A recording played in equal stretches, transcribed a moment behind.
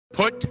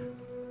Put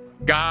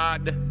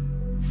God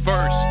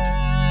first.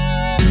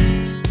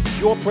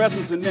 Your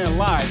presence in their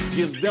lives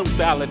gives them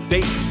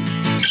validation.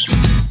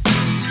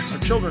 Our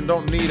children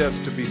don't need us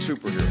to be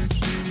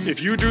superheroes.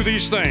 If you do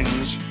these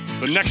things,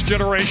 the next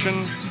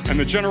generation and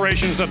the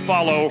generations that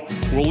follow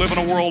will live in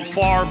a world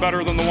far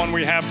better than the one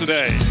we have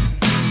today.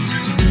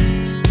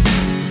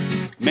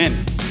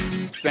 Men,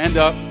 stand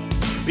up,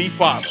 be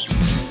fathers.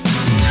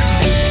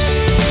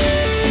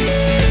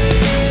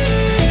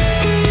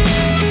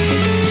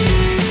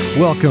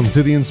 Welcome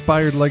to the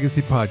Inspired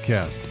Legacy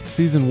Podcast,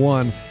 Season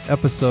 1,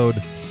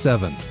 Episode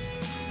 7.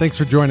 Thanks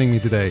for joining me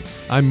today.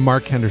 I'm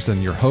Mark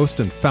Henderson, your host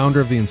and founder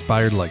of the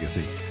Inspired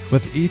Legacy.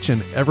 With each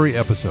and every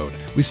episode,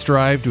 we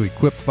strive to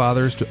equip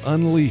fathers to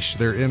unleash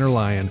their inner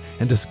lion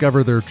and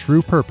discover their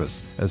true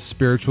purpose as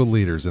spiritual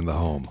leaders in the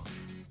home.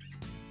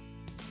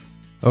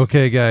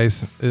 Okay,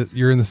 guys,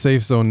 you're in the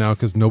safe zone now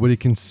because nobody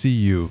can see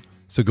you,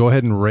 so go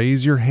ahead and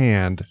raise your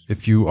hand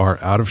if you are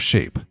out of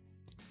shape.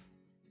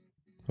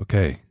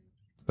 Okay.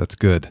 That's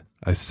good.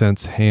 I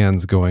sense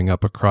hands going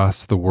up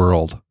across the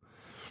world.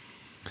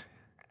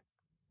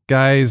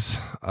 Guys,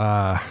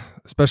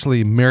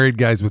 especially married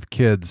guys with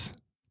kids,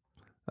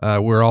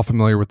 we're all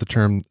familiar with the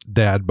term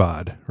dad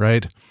bod,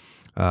 right?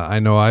 I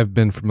know I've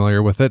been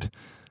familiar with it,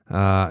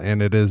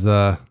 and it's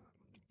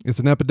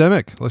an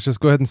epidemic. Let's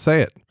just go ahead and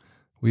say it.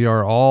 We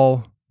are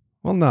all,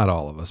 well, not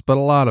all of us, but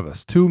a lot of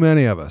us, too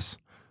many of us,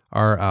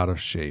 are out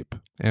of shape.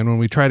 And when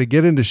we try to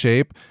get into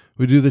shape,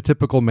 we do the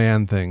typical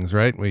man things,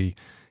 right? We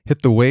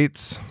hit the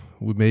weights.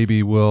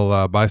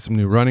 We'll buy some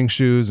new running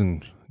shoes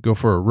and go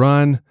for a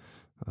run.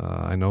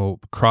 I know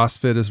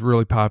CrossFit is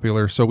really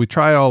popular. So we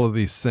try all of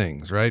these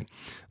things, right?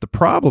 The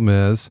problem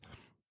is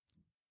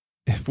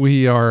if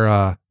we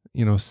are,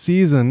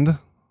 seasoned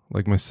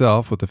like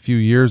myself with a few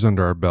years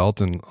under our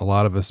belt, and a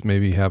lot of us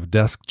maybe have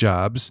desk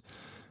jobs,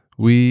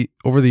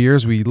 over the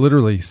years, we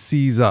literally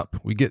seize up.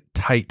 We get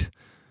tight.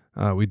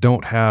 We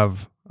don't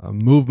have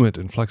movement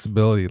and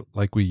flexibility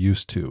like we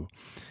used to.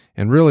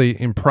 And really,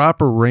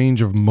 improper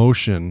range of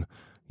motion,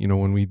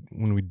 when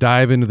we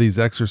dive into these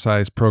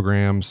exercise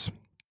programs,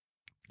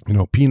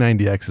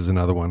 P90X is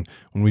another one.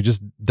 When we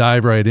just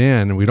dive right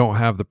in and we don't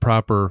have the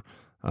proper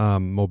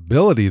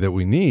mobility that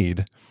we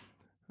need,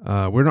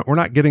 we're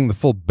not getting the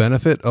full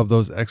benefit of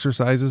those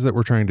exercises that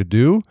we're trying to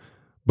do.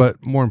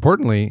 But more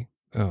importantly,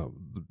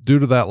 due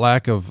to that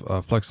lack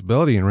of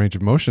flexibility and range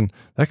of motion,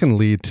 that can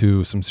lead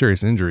to some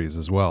serious injuries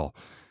as well.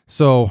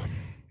 So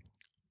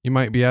you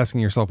might be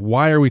asking yourself,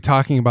 why are we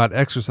talking about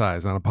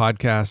exercise on a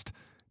podcast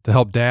to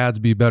help dads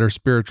be better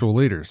spiritual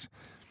leaders?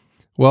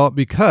 Well,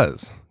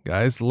 because,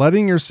 guys,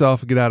 letting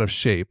yourself get out of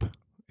shape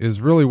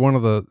is really one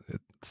of the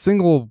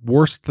single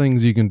worst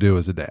things you can do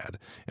as a dad.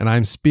 And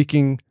I'm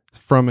speaking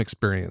from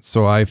experience,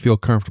 so I feel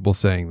comfortable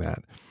saying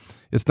that.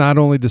 It's not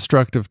only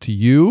destructive to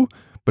you,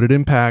 but it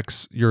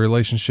impacts your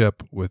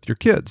relationship with your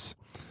kids.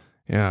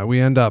 Yeah,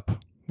 we end up,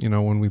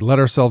 when we let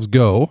ourselves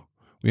go,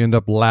 we end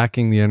up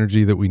lacking the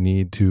energy that we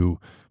need to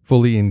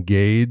fully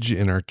engage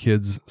in our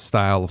kids'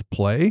 style of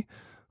play,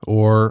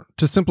 or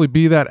to simply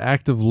be that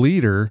active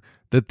leader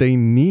that they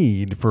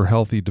need for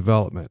healthy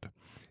development.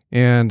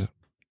 And,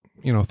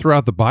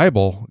 throughout the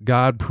Bible,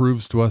 God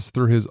proves to us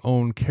through his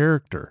own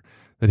character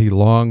that he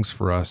longs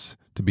for us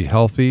to be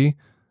healthy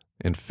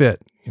and fit,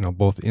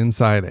 both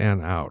inside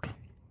and out.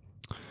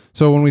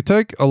 So when we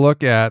take a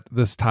look at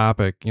this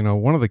topic,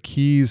 one of the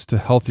keys to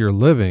healthier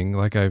living,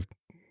 like I've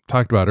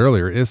talked about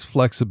earlier, is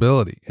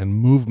flexibility and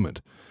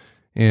movement.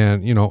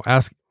 And,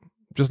 ask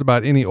just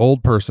about any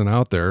old person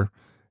out there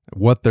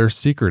what their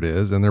secret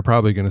is, and they're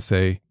probably going to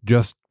say,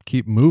 just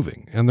keep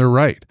moving. And they're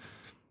right.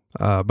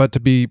 But to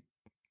be,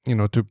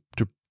 to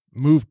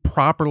move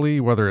properly,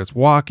 whether it's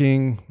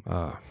walking,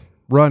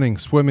 running,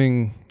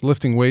 swimming,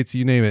 lifting weights,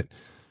 you name it,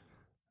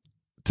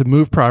 to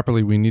move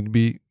properly, we need to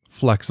be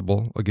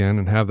flexible again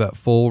and have that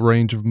full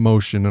range of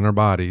motion in our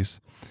bodies.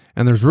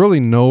 And there's really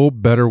no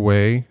better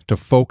way to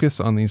focus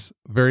on these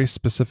very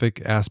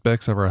specific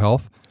aspects of our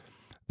health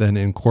than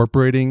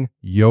incorporating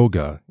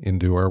yoga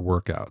into our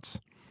workouts.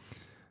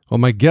 Well,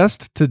 my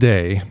guest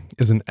today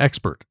is an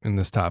expert in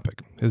this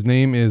topic. His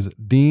name is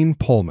Dean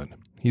Pohlman.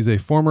 He's a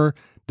former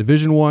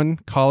Division I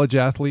college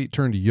athlete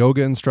turned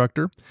yoga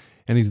instructor,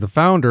 and he's the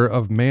founder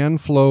of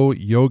ManFlow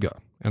Yoga,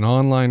 an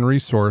online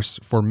resource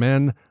for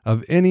men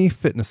of any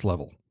fitness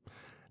level.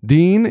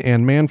 Dean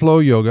and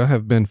ManFlow Yoga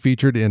have been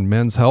featured in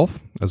Men's Health,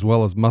 as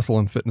well as Muscle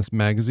and Fitness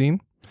magazine.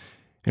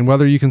 And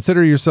whether you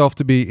consider yourself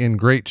to be in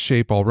great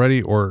shape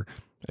already or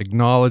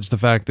acknowledge the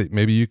fact that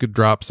maybe you could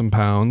drop some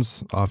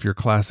pounds off your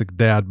classic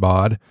dad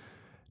bod,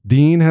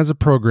 Dean has a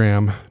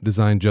program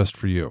designed just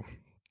for you.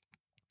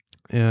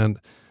 And,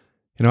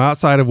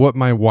 outside of what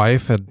my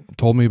wife had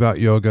told me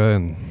about yoga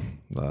and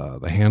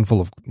the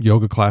handful of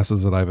yoga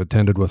classes that I've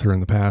attended with her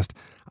in the past,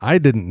 I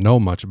didn't know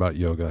much about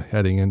yoga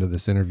heading into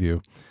this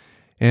interview.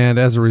 And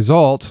as a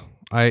result,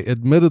 I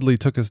admittedly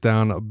took us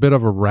down a bit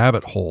of a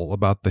rabbit hole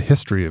about the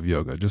history of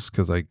yoga, just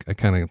because I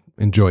kind of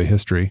enjoy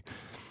history.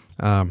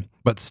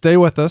 But stay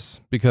with us,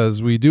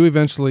 because we do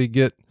eventually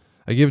get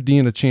I give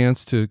Dean a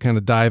chance to kind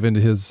of dive into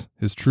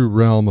his true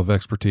realm of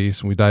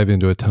expertise, and we dive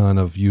into a ton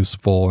of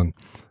useful and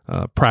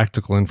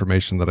practical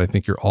information that I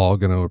think you're all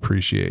going to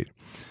appreciate.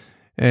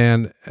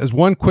 And as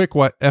one quick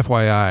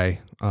FYI,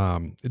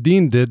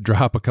 Dean did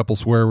drop a couple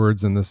swear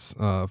words in this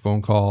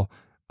phone call.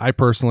 I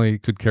personally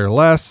could care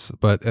less,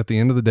 but at the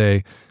end of the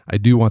day, I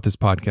do want this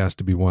podcast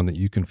to be one that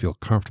you can feel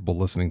comfortable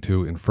listening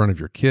to in front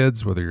of your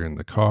kids, whether you're in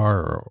the car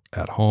or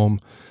at home.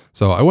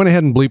 So I went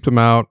ahead and bleeped them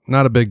out.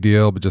 Not a big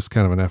deal, but just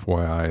kind of an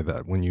FYI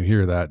that when you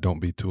hear that, don't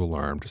be too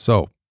alarmed.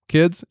 So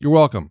kids, you're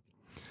welcome.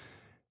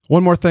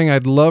 One more thing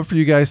I'd love for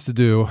you guys to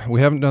do. We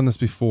haven't done this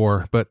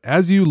before, but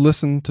as you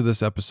listen to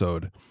this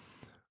episode,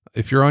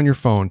 if you're on your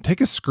phone,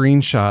 take a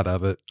screenshot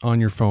of it on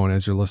your phone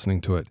as you're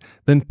listening to it.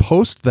 Then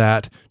post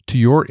that to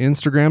your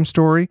Instagram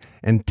story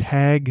and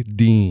tag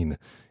Dean.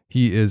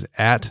 He is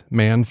at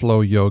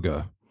Manflow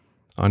Yoga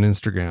on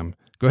Instagram.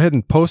 Go ahead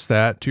and post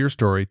that to your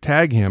story,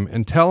 tag him,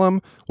 and tell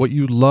him what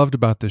you loved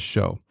about this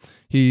show.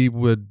 He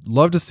would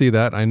love to see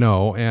that, I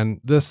know, and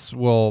this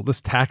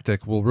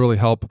tactic will really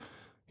help,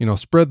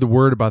 spread the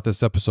word about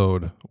this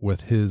episode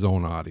with his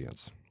own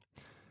audience.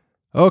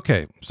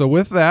 Okay, so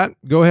with that,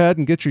 go ahead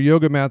and get your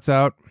yoga mats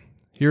out.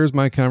 Here's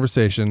my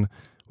conversation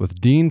with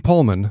Dean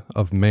Pohlman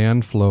of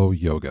Manflow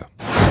Yoga.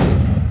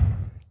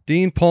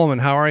 Dean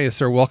Pohlman, how are you,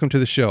 sir? Welcome to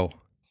the show.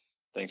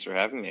 Thanks for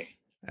having me.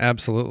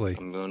 Absolutely.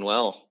 I'm doing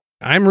well.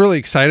 I'm really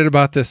excited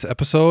about this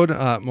episode,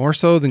 more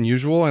so than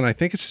usual, and I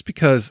think it's just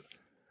because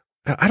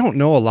I don't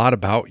know a lot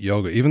about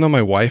yoga. Even though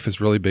my wife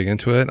is really big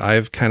into it,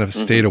 I've kind of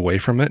stayed away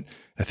from it.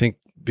 I think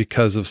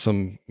because of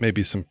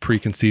maybe some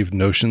preconceived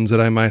notions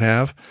that I might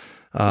have.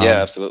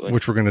 Yeah, absolutely.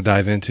 Which we're going to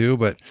dive into.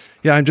 But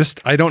yeah,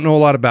 I don't know a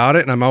lot about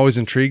it, and I'm always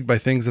intrigued by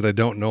things that I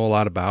don't know a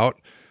lot about.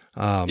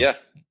 Yeah,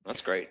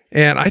 that's great.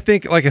 And I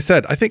think, like I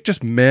said,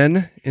 just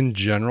men in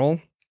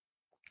general,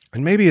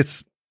 and maybe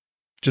it's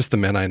just the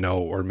men I know,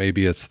 or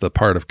maybe it's the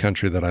part of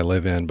country that I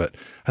live in, but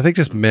I think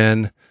just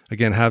men,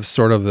 again, have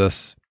sort of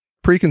this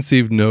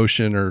preconceived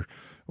notion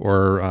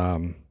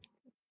or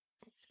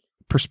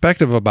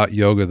perspective about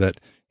yoga that,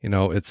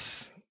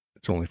 it's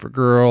only for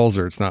girls,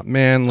 or it's not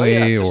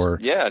manly,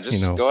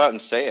 just go out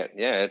and say it.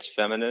 Yeah, it's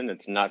feminine.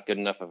 It's not good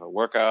enough of a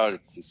workout.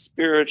 It's too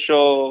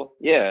spiritual.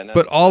 Yeah.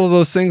 But all of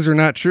those things are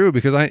not true,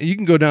 because you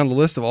can go down the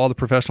list of all the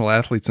professional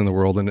athletes in the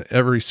world in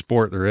every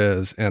sport there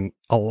is, and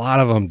a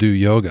lot of them do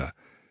yoga.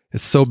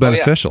 It's so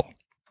beneficial. Oh,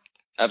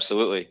 yeah.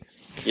 Absolutely.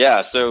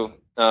 Yeah. So,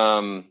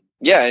 and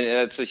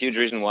that's a huge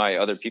reason why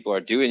other people are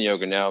doing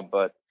yoga now.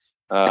 But,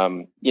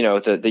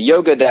 the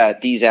yoga that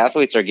these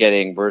athletes are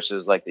getting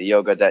versus like the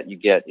yoga that you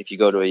get if you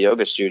go to a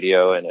yoga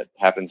studio and it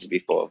happens to be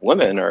full of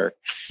women, or,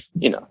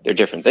 they're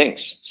different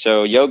things.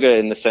 So yoga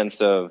in the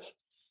sense of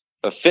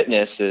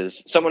fitness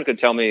is, someone could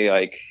tell me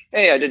like,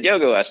 hey, I did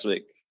yoga last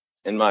week.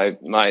 And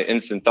my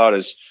instant thought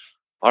is,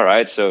 all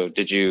right, so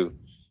did you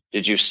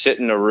sit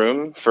in a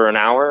room for an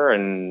hour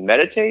and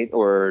meditate,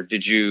 or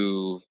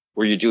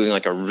were you doing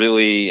like a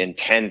really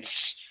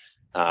intense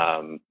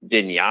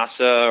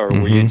vinyasa, or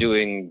were you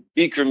doing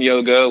Bikram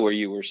yoga where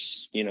you were,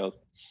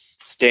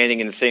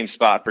 standing in the same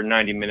spot for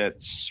 90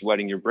 minutes,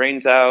 sweating your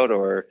brains out?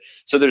 Or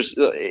so there's,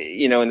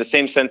 in the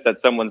same sense that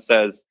someone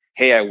says,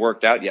 hey, I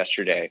worked out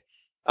yesterday.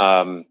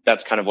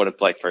 That's kind of what it's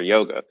like for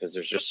yoga, because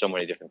there's just so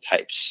many different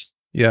types.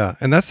 Yeah.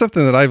 And that's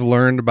something that I've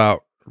learned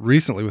about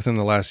recently within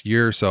the last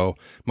year or so.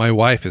 My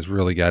wife has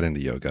really got into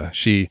yoga.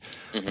 She,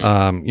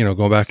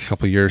 going back a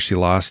couple of years, she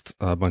lost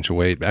a bunch of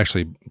weight.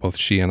 Actually, both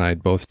she and I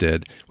both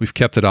did. We've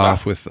kept it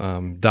off with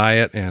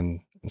diet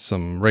and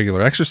some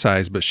regular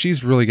exercise, but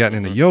she's really gotten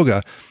into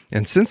yoga.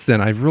 And since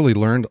then, I've really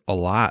learned a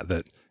lot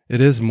that it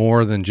is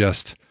more than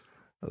just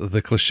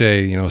the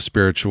cliche,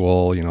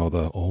 spiritual,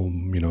 the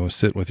Om,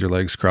 sit with your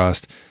legs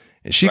crossed.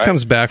 And she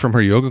comes back from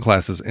her yoga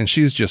classes and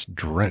she's just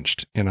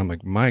drenched. And I'm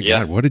like, my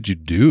God, what did you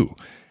do?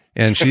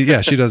 And she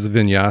does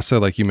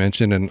vinyasa, like you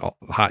mentioned, and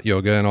hot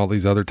yoga and all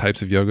these other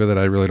types of yoga that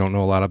I really don't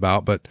know a lot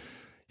about. But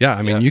yeah,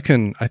 I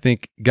mean, I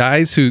think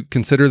guys who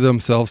consider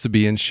themselves to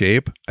be in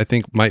shape, I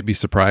think might be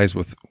surprised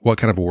with what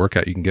kind of a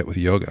workout you can get with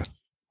yoga.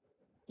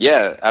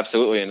 Yeah,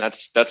 absolutely. And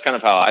that's kind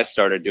of how I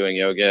started doing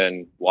yoga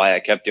and why I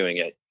kept doing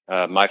it.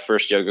 My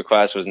first yoga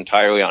class was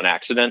entirely on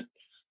accident.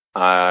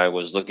 I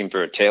was looking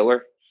for a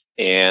tailor,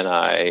 and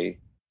I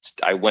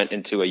went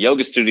into a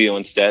yoga studio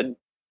instead.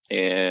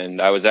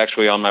 And I was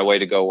actually on my way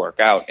to go work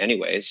out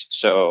anyways.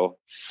 So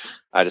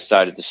I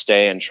decided to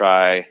stay and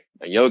try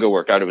a yoga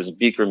workout. It was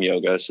Bikram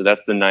yoga. So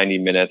that's the 90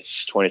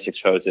 minutes, 26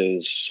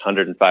 poses,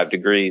 105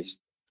 degrees.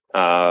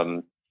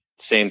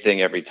 Same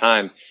thing every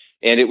time.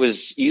 And it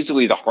was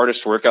easily the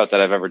hardest workout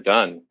that I've ever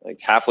done. Like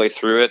halfway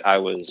through it, I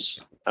was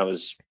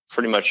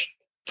pretty much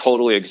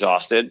totally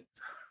exhausted,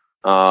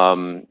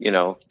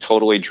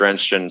 totally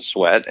drenched in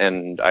sweat,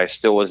 and I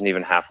still wasn't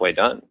even halfway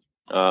done.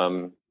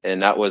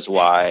 And that was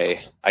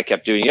why I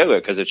kept doing yoga,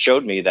 because it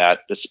showed me that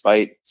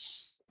despite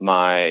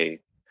my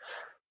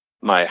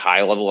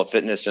high level of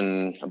fitness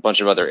in a bunch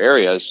of other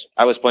areas,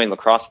 I was playing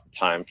lacrosse at the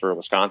time for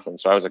Wisconsin.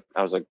 So I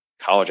was a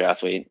college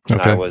athlete,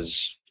 and I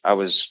was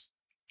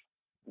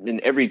in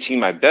every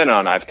team I've been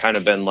on, I've kind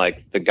of been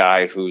like the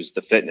guy who's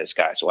the fitness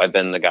guy. So I've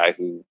been the guy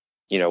who,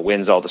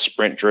 wins all the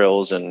sprint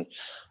drills and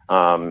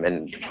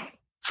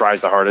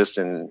tries the hardest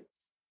and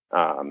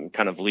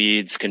kind of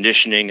leads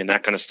conditioning and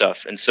that kind of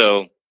stuff. And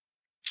so,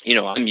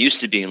 I'm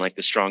used to being like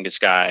the strongest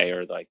guy,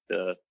 or like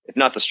if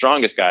not the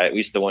strongest guy, at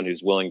least the one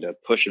who's willing to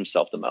push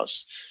himself the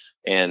most.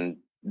 And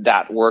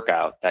that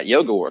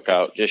yoga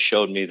workout just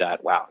showed me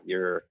that, wow,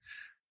 you're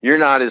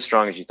not as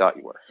strong as you thought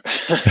you were.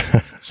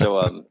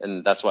 So,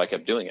 and that's why I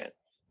kept doing it.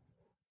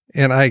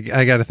 And I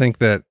got to think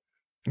that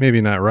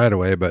maybe not right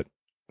away, but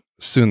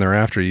soon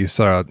thereafter, you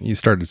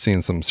started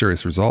seeing some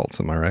serious results.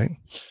 Am I right?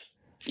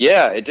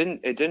 Yeah, it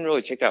didn't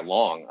really take that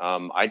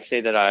long. I'd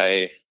say that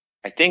I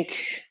think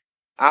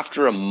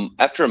after a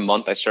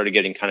month, I started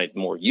getting kind of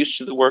more used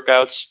to the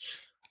workouts.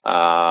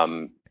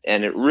 And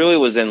it really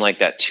was in like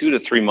that 2 to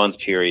 3 month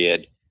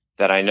period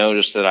that I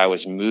noticed that I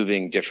was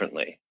moving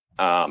differently.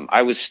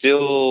 I was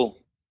still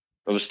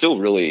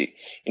really,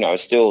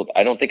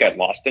 I don't think I'd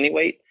lost any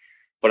weight,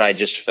 but I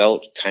just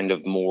felt kind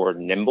of more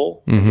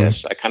nimble. Mm-hmm. I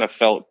guess I kind of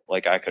felt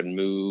like I could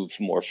move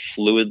more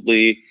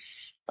fluidly.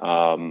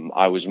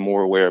 I was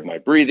more aware of my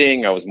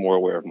breathing. I was more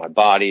aware of my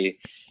body.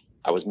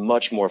 I was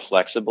much more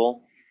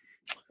flexible.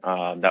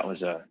 That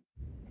was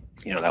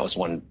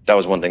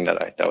one thing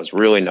that was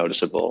really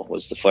noticeable,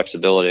 was the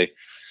flexibility.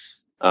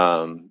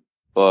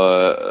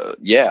 But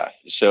yeah,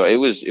 so it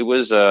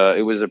was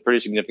a pretty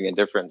significant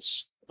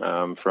difference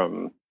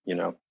from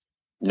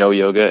no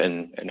yoga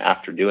and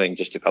after doing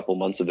just a couple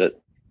months of it.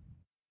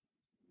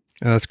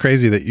 And that's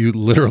crazy that you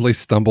literally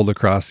stumbled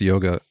across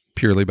yoga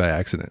purely by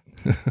accident.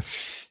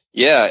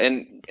 Yeah,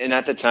 and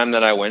at the time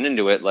that I went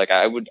into it, like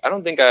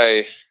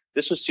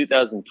this was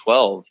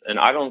 2012, and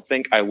I don't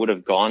think I would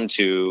have gone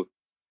to.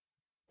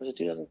 Was it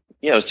 2000?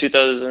 Yeah, it was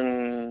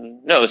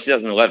 2000. No, it was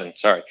 2011.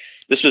 Sorry,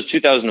 this was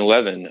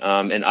 2011,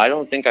 and I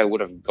don't think I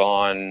would have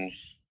gone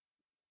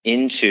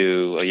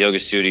into a yoga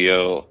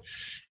studio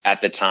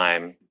at the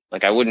time.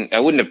 Like I wouldn't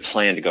have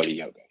planned to go to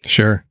yoga.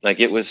 Sure. Like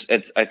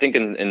I think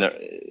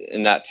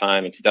in that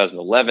time in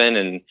 2011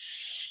 and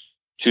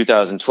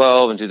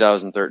 2012 and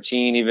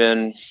 2013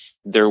 even,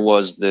 there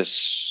was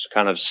this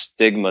kind of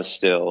stigma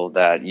still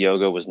that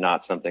yoga was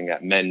not something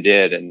that men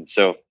did. And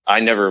so I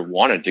never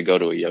wanted to go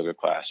to a yoga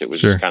class. It was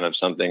Sure. just kind of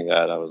something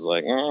that I was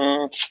like,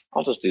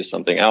 I'll just do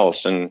something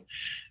else. And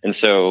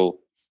so,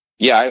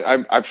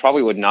 yeah, I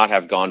probably would not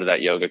have gone to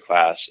that yoga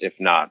class if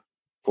not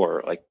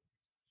for like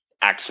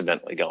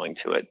accidentally going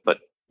to it, but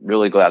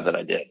really glad that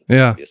I did.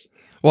 Yeah. Obviously.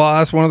 Well,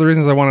 that's one of the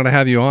reasons I wanted to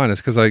have you on, is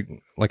because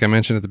like I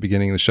mentioned at the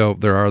beginning of the show,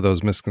 there are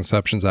those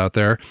misconceptions out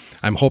there.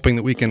 I'm hoping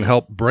that we can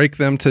help break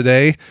them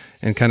today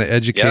and kind of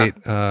educate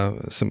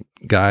some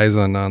guys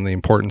on the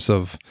importance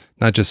of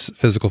not just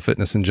physical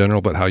fitness in general,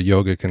 but how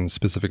yoga can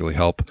specifically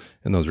help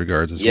in those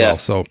regards as well.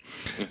 So,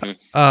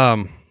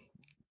 I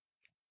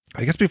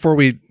guess before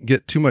we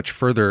get too much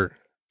further,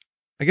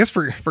 I guess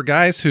for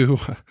guys who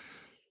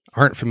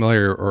aren't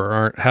familiar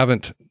or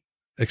haven't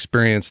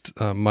experienced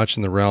much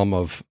in the realm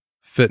of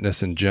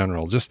fitness in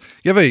general, just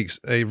give a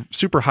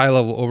super high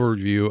level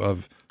overview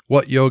of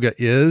what yoga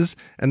is,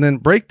 and then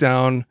break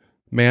down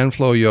man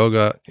flow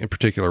yoga in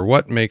particular.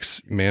 What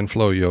makes man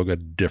flow yoga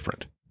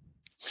different?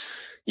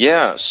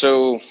 Yeah.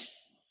 So,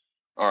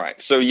 all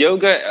right. So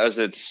yoga is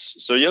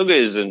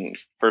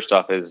first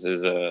off is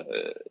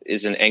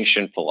an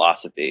ancient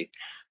philosophy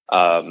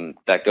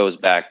that goes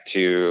back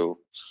to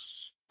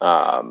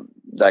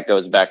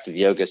the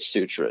Yoga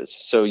Sutras.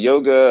 So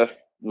yoga,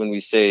 when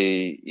we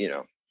say,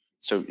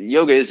 so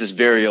yoga is this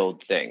very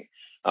old thing,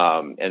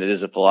 and it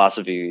is a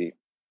philosophy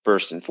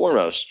first and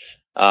foremost.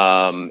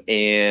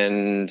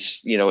 And,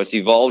 it's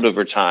evolved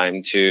over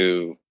time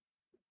to,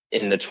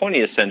 in the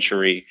 20th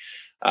century,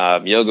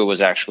 yoga was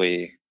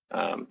actually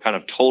kind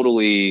of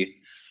totally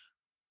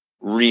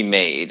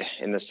remade,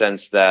 in the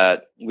sense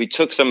that we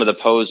took some of the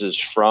poses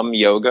from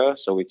yoga.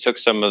 So we took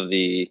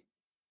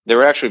there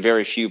were actually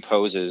very few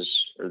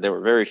poses, or there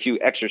were very few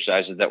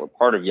exercises that were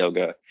part of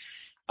yoga.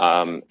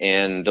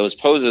 And those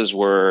poses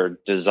were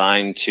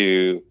designed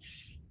to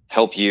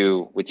help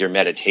you with your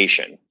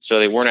meditation. So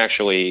they weren't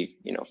actually,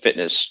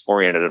 fitness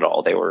oriented at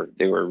all. They were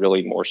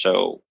really more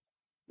so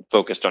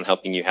focused on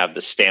helping you have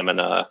the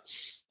stamina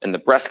and the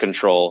breath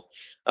control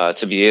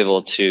to be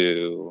able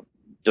to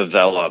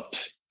develop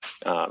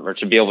or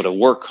to be able to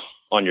work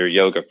on your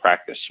yoga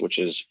practice, which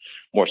is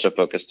more so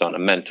focused on a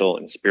mental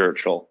and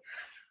spiritual.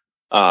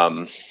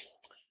 And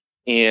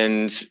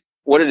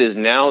what it is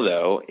now,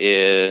 though,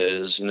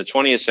 is in the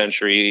 20th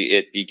century,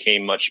 it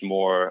became much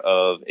more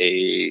of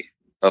a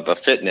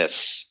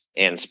fitness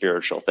and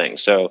spiritual thing.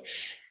 So,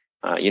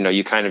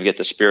 you kind of get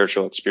the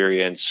spiritual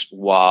experience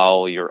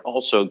while you're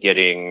also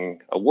getting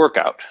a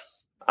workout.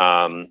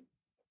 And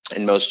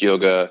most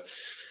yoga,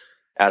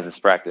 as it's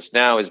practiced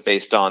now, is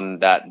based on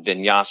that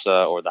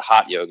vinyasa, or the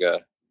hot yoga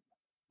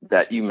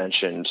that you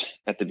mentioned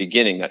at the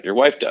beginning that your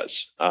wife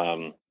does.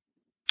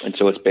 And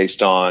so it's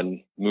based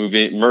on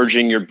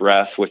merging your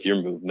breath with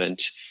your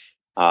movement,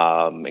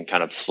 and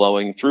kind of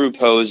flowing through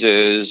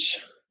poses,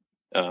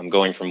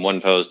 going from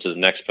one pose to the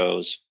next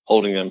pose,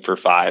 holding them for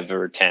 5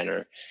 or 10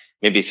 or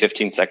maybe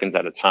 15 seconds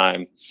at a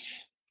time,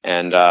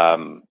 and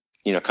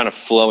kind of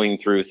flowing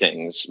through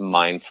things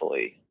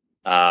mindfully.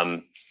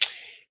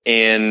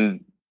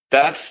 And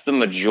that's the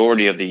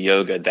majority of the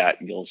yoga that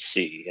you'll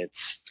see.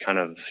 It's kind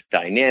of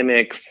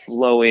dynamic,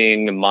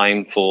 flowing,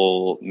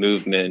 mindful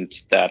movement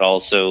that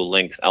also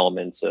links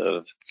elements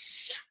of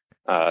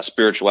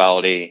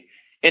spirituality,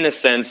 in a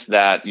sense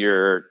that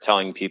you're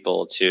telling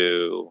people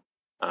to,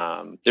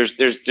 there's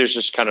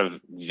just kind of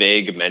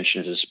vague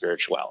mentions of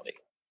spirituality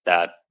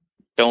that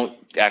don't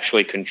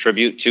actually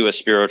contribute to a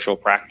spiritual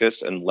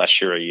practice unless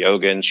you're a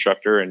yoga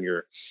instructor and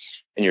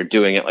you're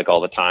doing it like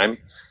all the time.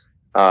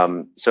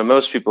 So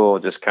most people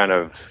just kind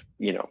of,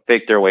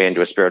 fake their way into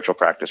a spiritual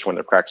practice when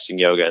they're practicing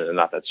yoga and they're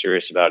not that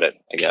serious about it,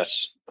 I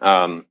guess.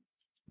 So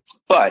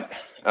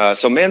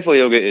manful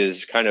yoga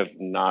is kind of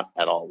not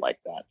at all like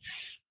that.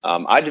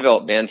 I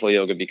developed manful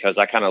yoga because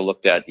I kind of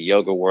looked at the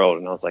yoga world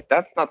and I was like,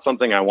 that's not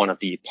something I want to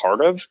be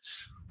part of.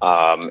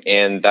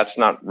 And that's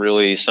not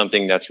really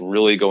something that's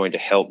really going to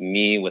help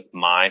me with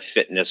my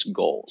fitness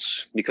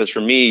goals. Because for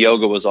me,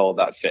 yoga was all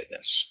about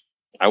fitness.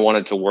 I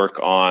wanted to work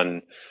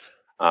on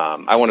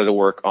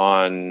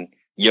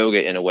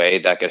yoga in a way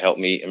that could help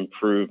me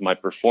improve my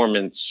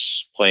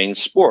performance playing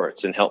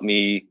sports and help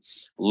me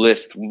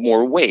lift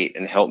more weight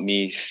and help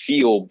me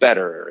feel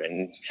better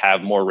and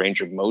have more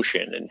range of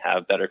motion and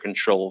have better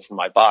control for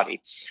my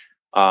body.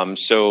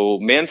 So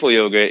manful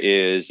yoga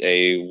is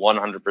a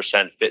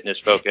 100% fitness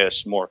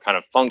focused, more kind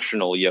of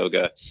functional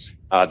yoga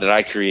that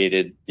I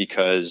created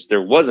because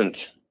there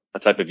wasn't a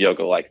type of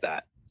yoga like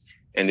that.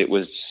 And it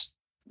was,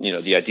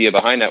 the idea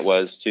behind that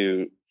was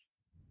to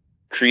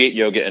create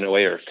yoga in a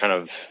way, or kind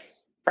of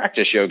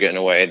practice yoga in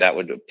a way that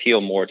would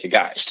appeal more to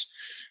guys.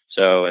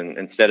 So, and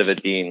instead of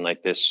it being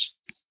like this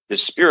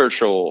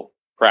spiritual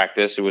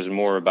practice, it was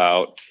more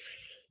about,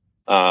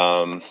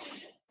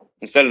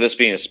 instead of this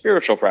being a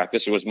spiritual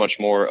practice, it was much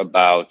more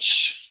about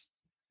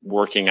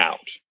working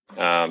out,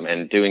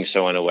 and doing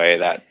so in a way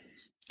that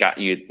got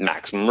you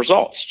maximum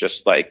results,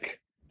 just like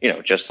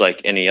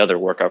any other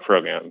workout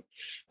program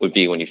would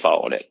be when you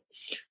followed it.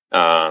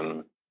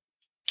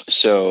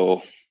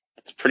 So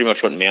that's pretty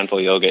much what manful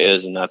yoga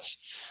is, and that's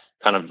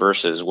kind of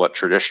versus what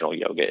traditional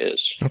yoga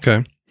is.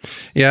 Okay.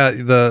 Yeah,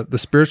 the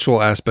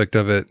spiritual aspect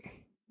of it,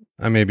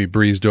 I maybe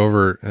breezed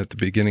over at the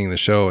beginning of the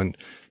show,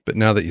 but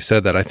now that you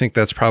said that, I think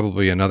that's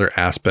probably another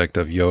aspect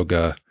of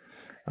yoga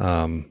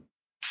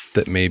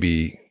that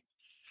maybe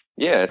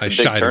it's I a big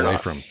shied away turnoff.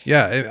 from.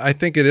 Yeah, I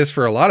think it is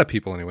for a lot of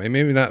people anyway.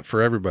 Maybe not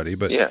for everybody,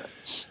 but yeah,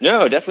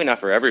 no, definitely not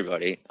for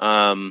everybody.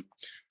 A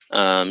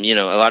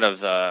lot of,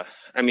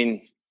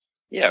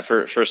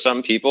 for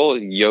some people,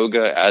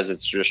 yoga as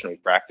it's traditionally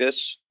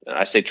practiced,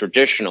 I say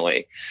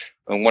traditionally,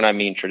 and what I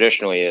mean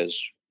traditionally is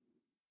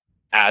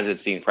as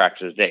it's being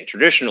practiced today.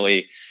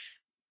 Traditionally,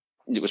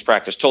 it was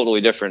practiced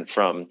totally different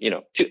from,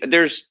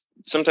 there's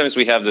sometimes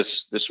we have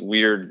this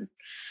weird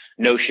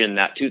notion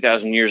that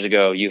 2,000 years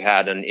ago, you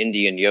had an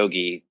Indian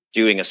yogi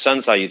doing a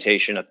sun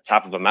salutation at the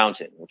top of a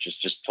mountain, which is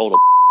just total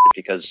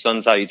because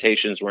sun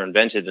salutations were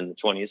invented in the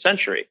 20th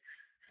century.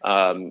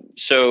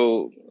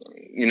 So,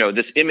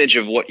 this image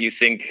of what you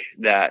think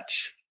that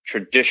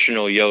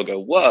traditional yoga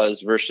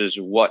was versus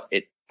what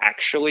it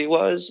actually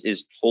was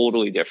is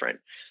totally different.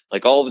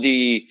 Like all of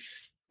the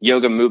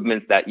yoga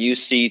movements that you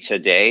see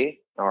today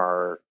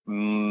are,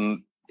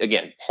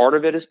 again, part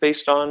of it is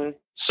based on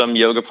some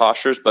yoga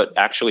postures, but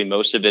actually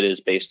most of it is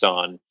based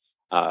on,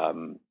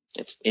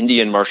 it's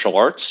Indian martial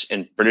arts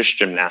and British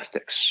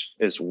gymnastics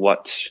is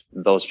what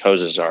those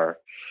poses are.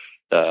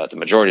 The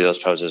majority of those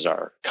poses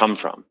come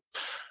from.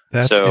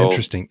 That's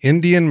interesting.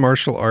 Indian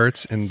martial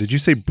arts, and did you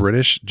say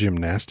British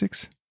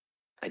gymnastics?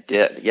 I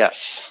did,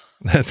 yes.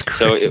 That's great.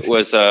 So it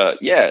was, so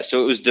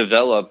it was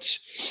developed.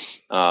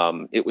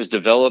 It was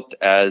developed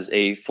as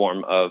a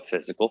form of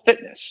physical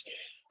fitness,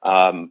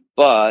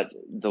 but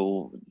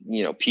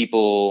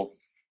people.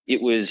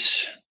 It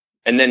was,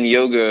 and then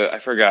yoga. I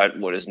forgot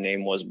what his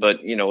name was, but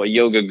a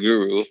yoga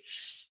guru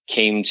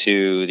came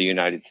to the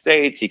United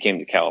States. He came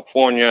to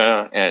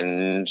California,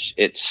 and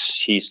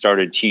he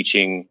started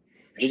teaching.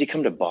 Did he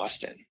come to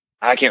Boston?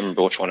 I can't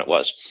remember which one it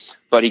was,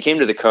 but he came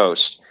to the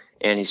coast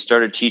and he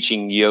started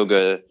teaching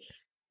yoga,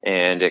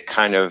 and it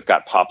kind of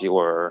got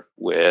popular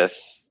with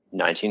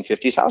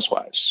 1950s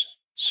housewives.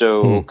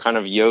 So kind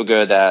of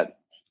yoga that,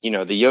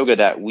 the yoga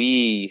that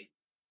we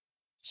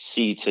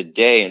see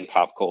today in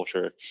pop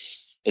culture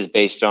is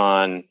based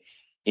on,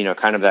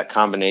 kind of that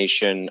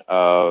combination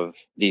of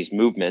these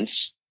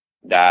movements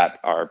that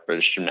are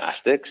British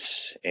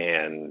gymnastics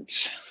and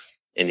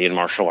Indian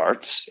martial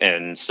arts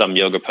and some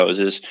yoga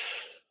poses,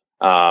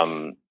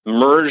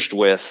 merged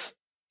with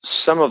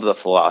some of the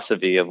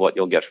philosophy of what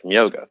you'll get from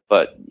yoga.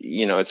 But,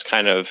 it's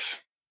kind of,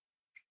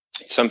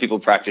 some people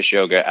practice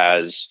yoga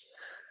as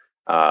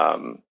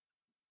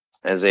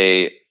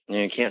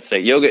you can't say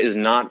yoga is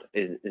not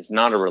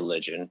a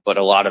religion, but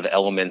a lot of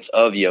elements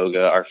of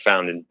yoga are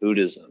found in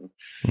Buddhism.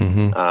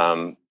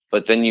 Mm-hmm.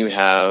 But then you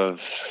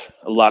have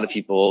a lot of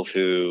people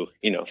who,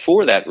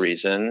 for that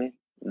reason,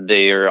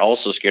 they are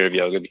also scared of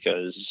yoga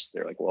because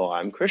they're like, well,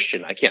 I'm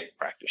Christian, I can't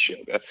practice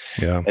yoga.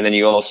 Yeah. And then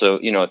you also,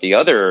 at the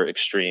other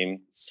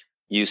extreme,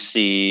 you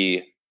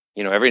see,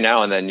 every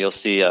now and then you'll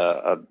see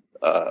a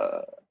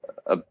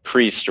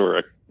priest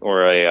or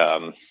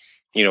a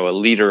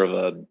leader of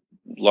a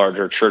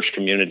larger church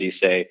community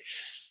say,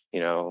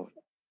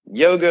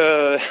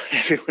 yoga,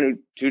 everyone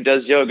who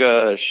does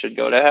yoga should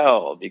go to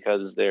hell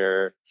because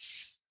they're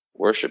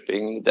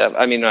worshiping the devil.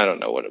 I mean, I don't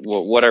know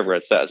whatever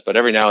it says, but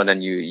every now and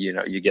then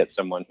you get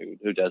someone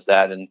who does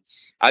that. And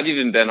I've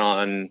even been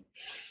on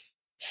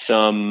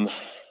some,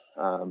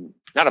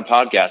 not a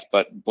podcast,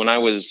 but when I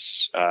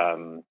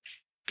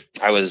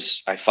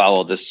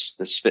followed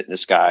this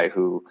fitness guy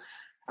who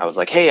I was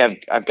like, hey,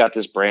 I've got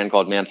this brand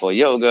called Manful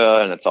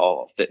Yoga, and it's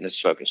all fitness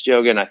focused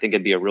yoga, and I think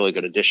it'd be a really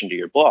good addition to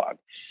your blog.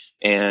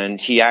 And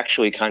he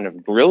actually kind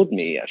of grilled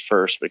me at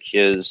first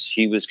because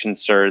he was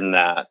concerned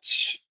that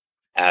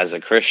as a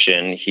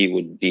Christian, he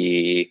would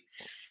be,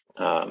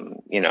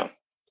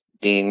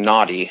 being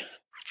naughty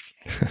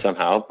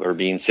somehow or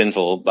being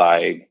sinful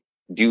by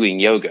doing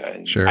yoga.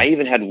 And sure. I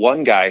even had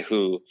one guy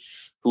who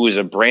was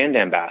a brand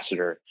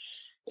ambassador,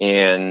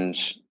 and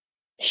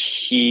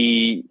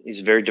he is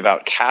a very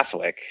devout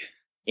Catholic.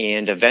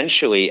 And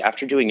eventually,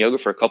 after doing yoga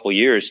for a couple of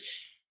years,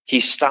 he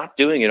stopped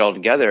doing it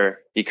altogether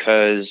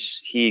because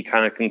he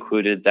kind of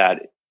concluded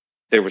that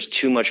there was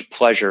too much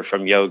pleasure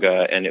from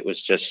yoga and it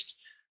was just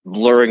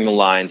blurring the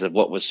lines of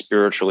what was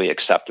spiritually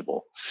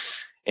acceptable.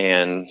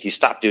 And he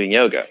stopped doing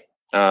yoga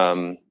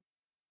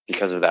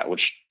because of that,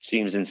 which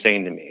seems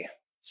insane to me.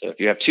 So if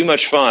you have too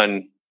much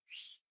fun,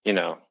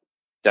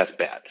 that's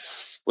bad,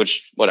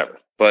 which whatever.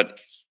 But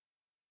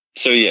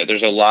so yeah,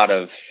 there's a lot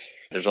of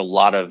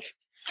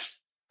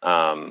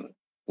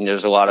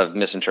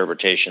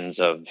misinterpretations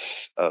of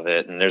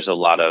it. And there's a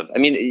lot of,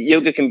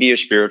 yoga can be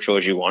as spiritual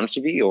as you want it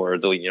to be, or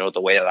the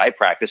way that I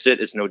practice it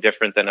is no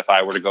different than if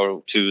I were to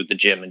go to the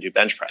gym and do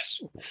bench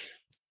press.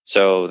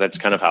 So that's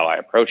kind of how I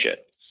approach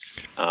it.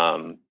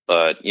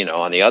 But,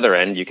 on the other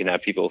end, you can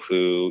have people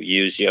who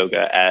use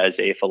yoga as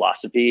a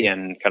philosophy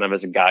and kind of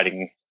as a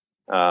guiding,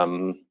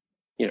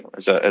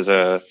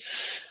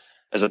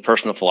 as a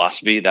personal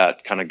philosophy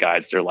that kind of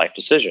guides their life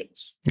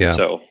decisions. Yeah.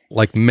 So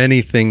like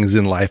many things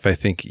in life, I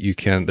think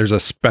there's a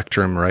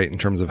spectrum, right? In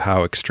terms of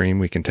how extreme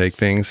we can take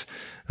things.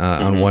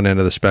 On one end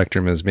of the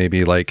spectrum is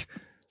maybe like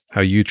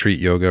how you treat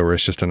yoga, where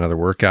it's just another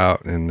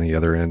workout. And the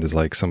other end is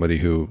like somebody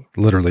who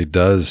literally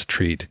does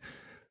treat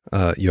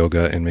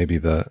yoga and maybe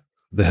the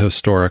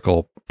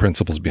historical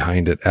principles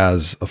behind it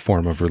as a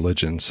form of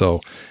religion.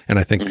 So, and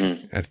I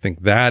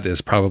think that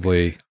is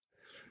probably,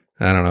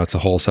 I don't know, it's a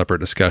whole separate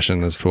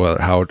discussion as to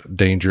how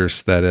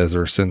dangerous that is,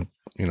 or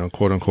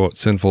quote unquote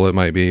sinful it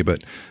might be.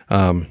 But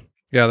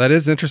yeah, that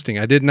is interesting.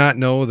 I did not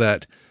know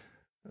that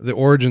the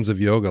origins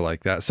of yoga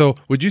like that. So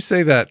would you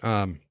say that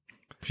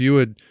if you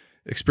would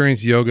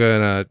experience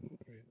yoga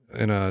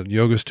in a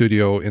yoga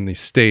studio in the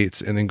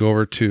States and then go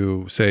over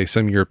to, say,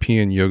 some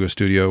European yoga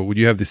studio, would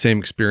you have the same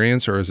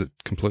experience, or is it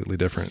completely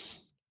different?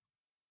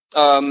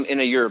 In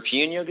a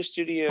European yoga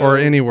studio? Or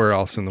anywhere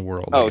else in the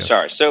world? Oh,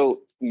 sorry.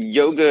 So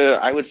yoga,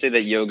 I would say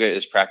that yoga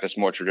is practiced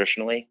more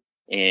traditionally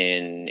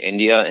in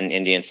India and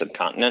Indian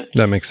subcontinent.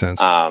 That makes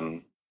sense.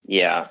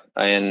 Yeah.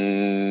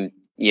 And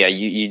yeah,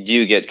 you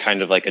do get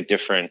kind of like a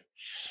different,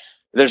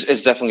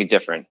 it's definitely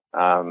different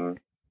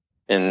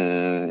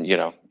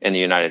in the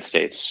United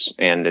States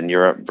and in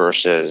Europe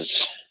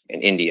versus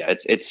in India.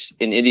 It's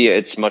in India,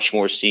 it's much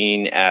more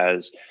seen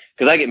as,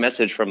 because I get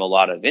message from a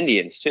lot of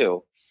Indians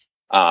too,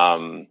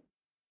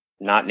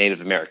 not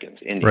Native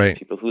Americans, Indians, right.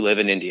 People who live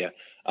in India,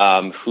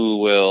 who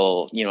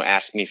will,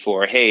 ask me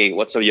for, hey,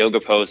 what's a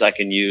yoga pose I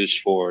can use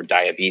for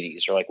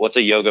diabetes? Or like, what's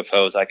a yoga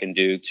pose I can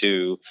do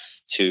to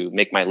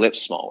make my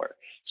lips smaller?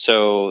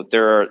 So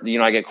there are,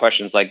 I get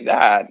questions like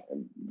that,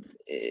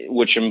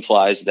 which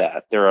implies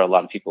that there are a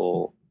lot of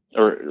people,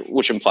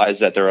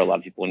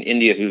 in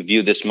India who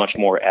view this much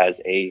more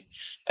as a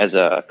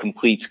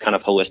complete kind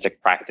of holistic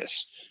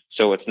practice.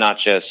 So it's not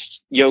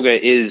just,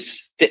 yoga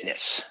is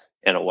fitness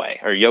in a way,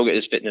 or yoga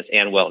is fitness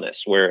and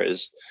wellness.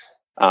 Whereas,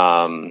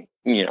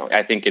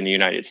 I think in the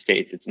United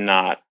States, it's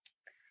not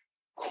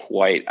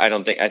quite,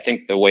 I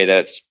think the way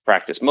that's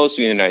practiced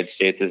mostly in the United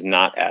States is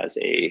not as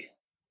a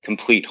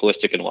complete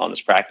holistic and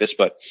wellness practice,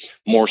 but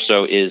more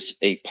so is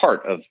a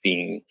part of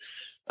being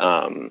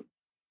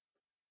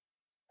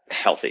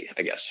healthy,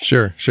 I guess.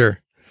 Sure.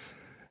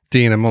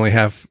 Dean, I'm only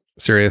half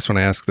serious when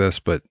I ask this,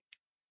 but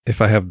if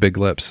I have big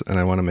lips and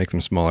I want to make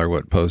them smaller,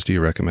 what pose do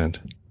you recommend?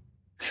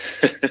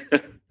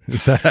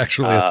 Is that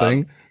actually a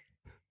thing?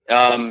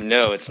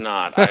 No, it's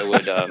not. I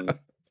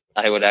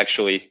would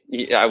actually,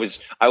 I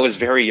was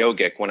very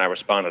yogic when I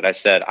responded. I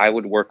said, I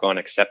would work on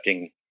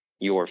accepting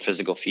your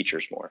physical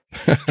features more.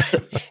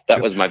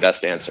 That was my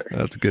best answer.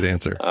 That's a good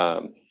answer.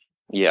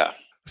 Yeah.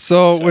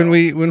 So when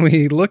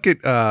we look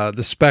at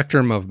the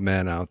spectrum of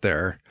men out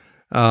there,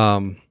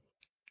 I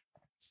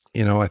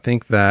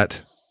think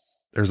that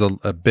there's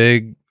a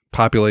big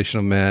population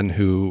of men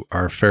who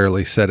are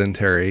fairly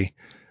sedentary,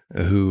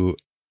 who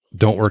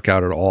don't work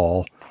out at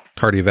all,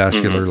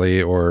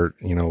 cardiovascularly or,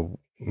 you know,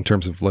 in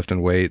terms of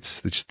lifting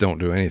weights that just don't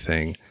do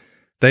anything,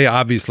 they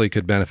obviously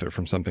could benefit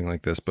from something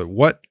like this. But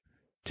what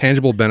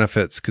tangible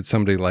benefits could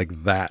somebody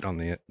like that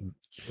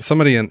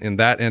somebody in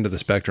that end of the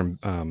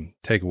spectrum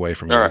take away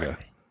from yoga? Right.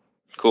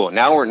 Cool.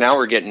 Now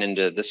we're getting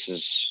into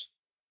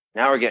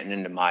now we're getting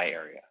into my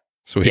area.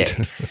 Sweet.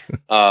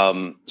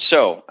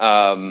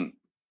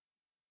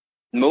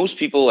 Most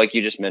people, like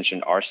you just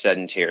mentioned, are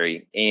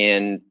sedentary,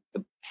 and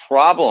the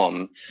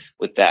problem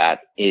with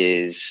that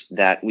is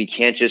that we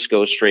can't just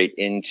go straight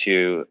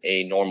into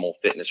a normal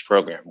fitness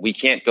program. We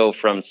can't go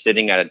from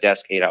sitting at a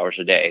desk 8 hours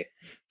a day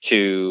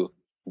to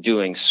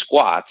doing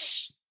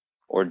squats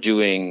or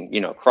doing, you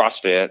know,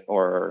 CrossFit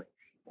or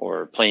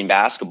playing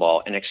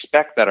basketball and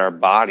expect that our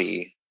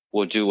body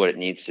will do what it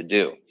needs to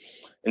do.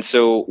 And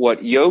so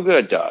what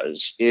yoga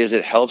does is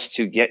it helps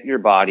to get your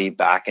body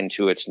back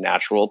into its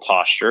natural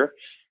posture,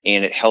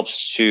 and it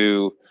helps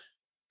to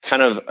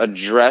kind of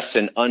address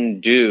and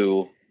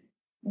undo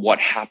what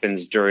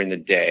happens during the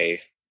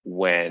day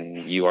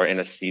when you are in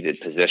a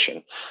seated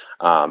position.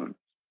 And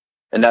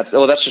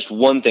that's just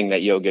one thing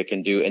that yoga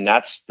can do. And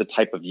that's the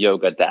type of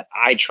yoga that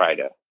I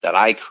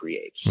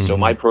create. Mm-hmm. So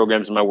my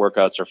programs and my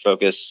workouts are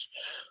focused,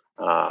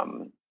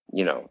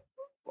 you know,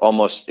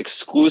 almost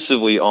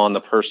exclusively on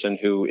the person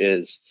who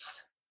is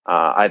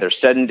either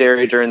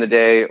sedentary during the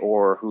day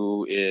or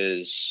who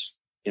is,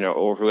 you know,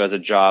 or who has a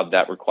job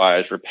that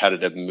requires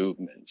repetitive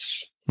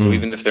movements. So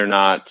even if they're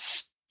not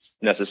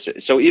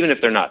even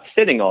if they're not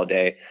sitting all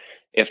day,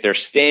 if they're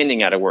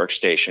standing at a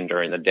workstation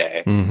during the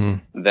day,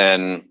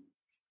 then,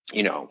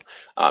 you know,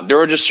 there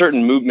are just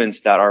certain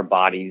movements that our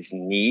bodies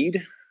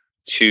need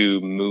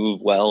to move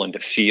well and to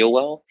feel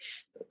well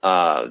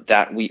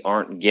that we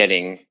aren't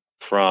getting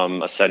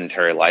from a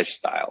sedentary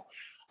lifestyle.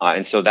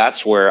 And so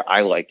that's where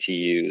I like to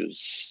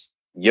use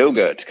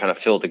yoga to kind of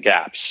fill the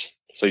gaps.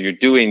 So you're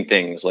doing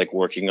things like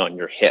working on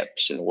your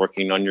hips and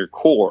working on your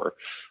core,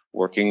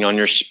 working on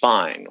your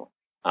spine,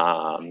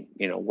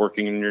 you know,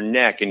 working on your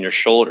neck and your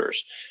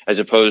shoulders, as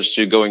opposed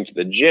to going to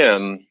the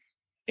gym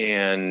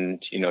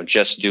and, you know,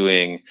 just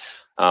doing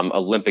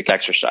Olympic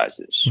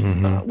exercises,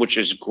 which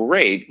is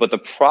great. But the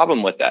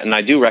problem with that, and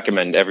I do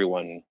recommend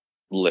everyone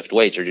lift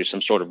weights or do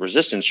some sort of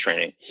resistance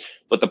training,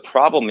 but the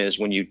problem is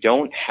when you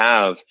don't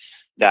have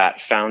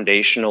that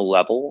foundational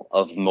level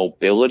of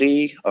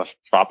mobility, of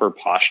proper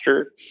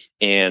posture,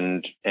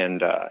 and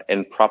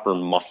proper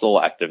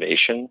muscle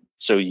activation.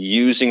 So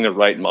using the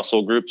right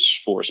muscle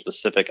groups for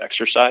specific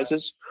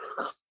exercises.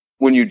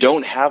 When you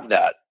don't have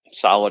that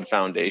solid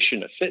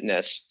foundation of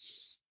fitness,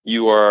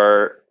 you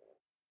are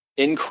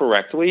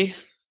incorrectly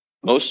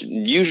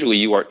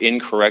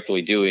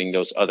doing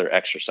those other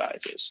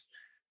exercises.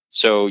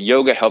 So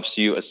yoga helps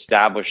you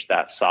establish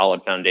that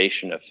solid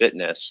foundation of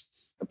fitness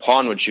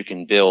upon which you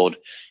can build,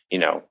 you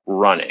know,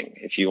 running,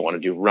 if you want to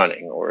do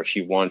running, or if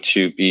you want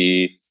to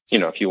be, you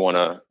know, if you want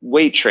to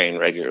weight train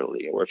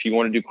regularly, or if you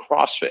want to do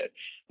CrossFit.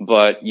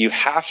 But you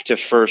have to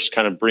first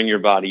kind of bring your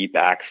body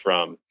back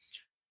from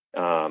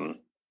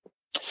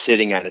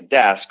sitting at a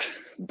desk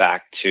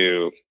back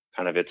to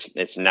kind of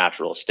its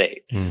natural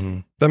state.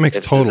 That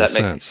makes total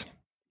sense.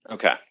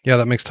 Okay. Yeah,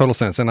 that makes total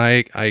sense. And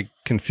I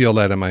can feel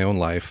that in my own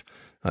life.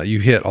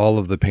 You hit all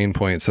of the pain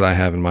points that I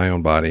have in my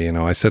own body. You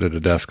know, I sit at a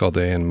desk all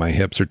day and my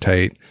hips are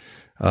tight.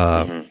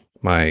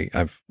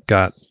 I've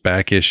got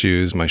back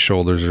issues. My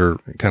shoulders are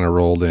kind of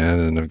rolled in,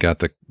 and I've got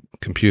the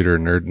computer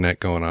nerd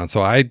neck going on.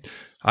 So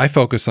I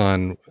focus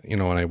on, you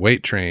know, when I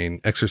weight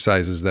train,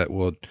 exercises that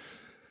will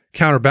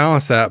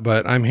counterbalance that.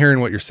 But I'm hearing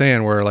what you're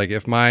saying, where like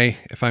if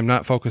I'm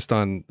not focused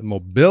on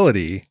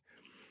mobility,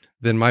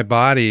 then my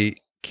body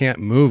can't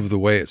move the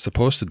way it's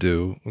supposed to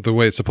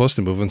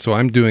move. And so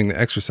I'm doing the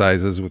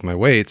exercises with my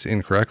weights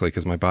incorrectly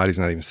because my body's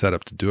not even set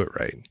up to do it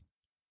right.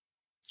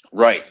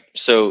 Right.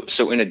 So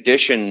in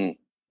addition,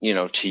 you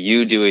know, to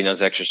you doing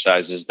those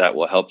exercises that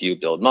will help you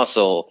build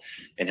muscle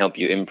and help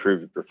you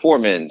improve your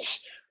performance,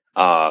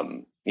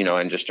 you know,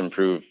 and just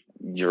improve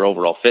your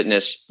overall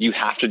fitness, you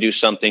have to do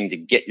something to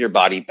get your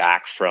body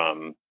back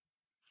from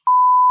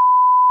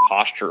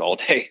posture all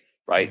day,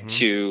 right?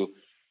 To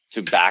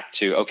back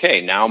to,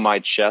 okay, now my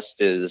chest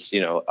is, you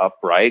know,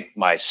 upright.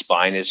 My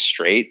spine is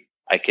straight.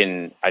 I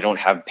don't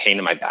have pain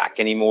in my back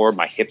anymore.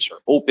 My hips are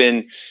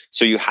open.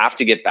 So you have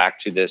to get back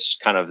to this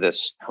kind of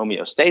this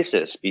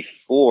homeostasis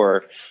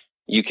before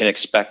you can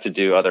expect to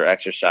do other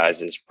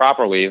exercises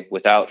properly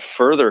without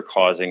further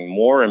causing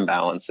more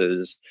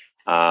imbalances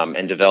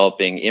and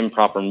developing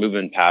improper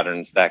movement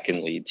patterns that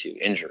can lead to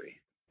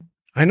injury.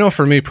 I know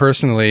for me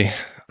personally,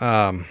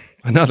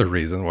 another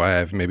reason why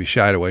I've maybe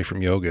shied away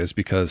from yoga is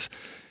because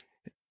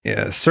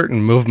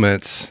certain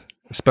movements,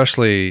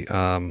 especially,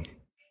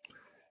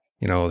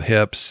 you know,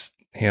 hips,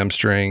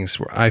 hamstrings,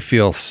 where I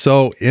feel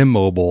so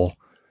immobile.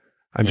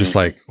 I'm just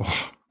like,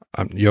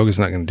 yoga's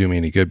not going to do me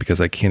any good because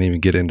I can't even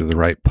get into the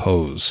right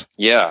pose.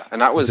 Yeah.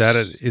 And that was,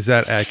 is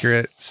that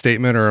accurate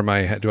statement, or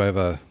do I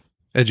have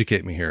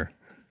educate me here?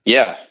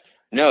 Yeah,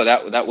 no,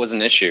 that was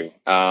an issue.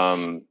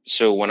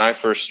 So when I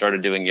first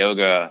started doing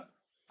yoga,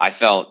 I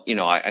felt, you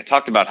know, I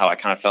talked about how I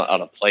kind of felt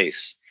out of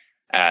place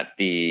at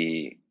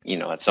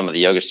at some of the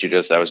yoga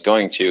studios that I was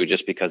going to,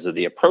 just because of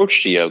the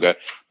approach to yoga.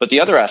 But the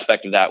other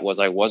aspect of that was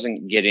I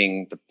wasn't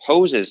getting the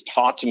poses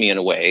taught to me in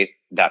a way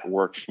that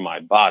worked for my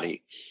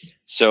body.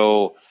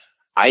 So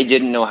I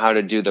didn't know how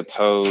to do the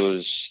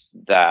pose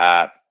in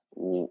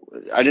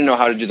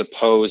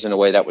a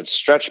way that would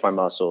stretch my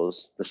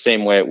muscles the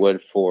same way it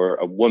would for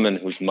a woman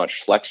who's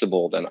much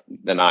flexible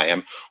than I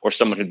am, or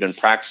someone who'd been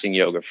practicing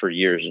yoga for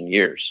years and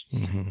years.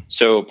 Mm-hmm.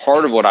 So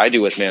part of what I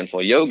do with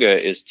Manful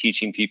Yoga is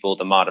teaching people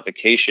the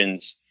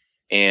modifications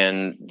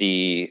and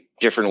the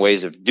different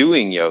ways of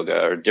doing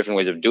yoga or different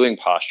ways of doing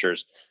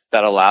postures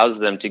that allows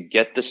them to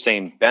get the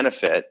same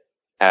benefit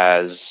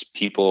as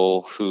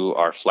people who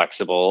are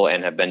flexible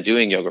and have been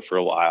doing yoga for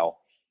a while,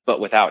 but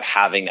without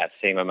having that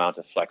same amount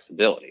of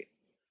flexibility.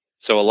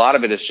 So a lot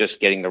of it is just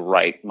getting the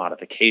right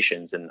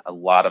modifications. And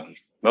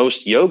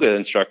most yoga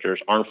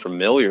instructors aren't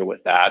familiar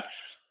with that,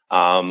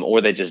 or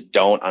they just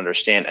don't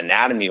understand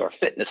anatomy or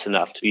fitness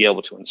enough to be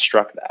able to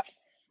instruct that.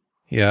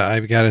 Yeah,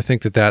 I've got to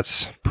think that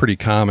that's pretty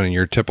common in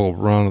your typical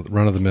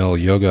run-of-the-mill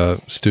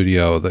yoga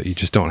studio, that you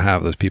just don't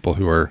have those people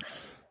who are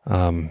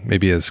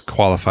maybe as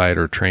qualified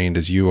or trained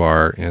as you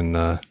are in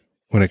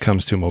when it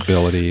comes to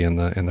mobility and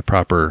the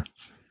proper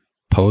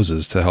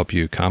poses to help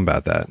you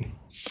combat that.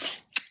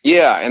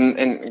 Yeah,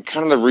 and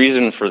kind of the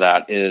reason for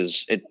that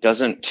is it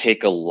doesn't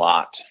take a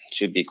lot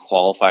to be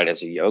qualified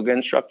as a yoga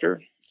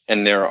instructor.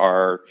 And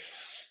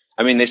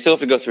they still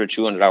have to go through a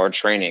 200-hour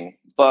training,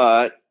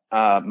 but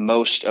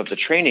most of the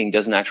training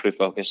doesn't actually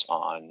focus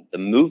on the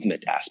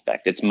movement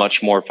aspect. It's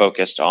much more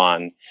focused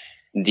on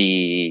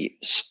the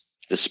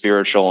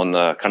spiritual and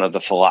the kind of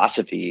the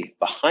philosophy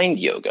behind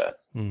yoga.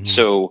 Mm-hmm.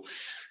 So,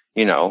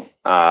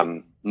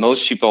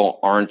 most people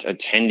aren't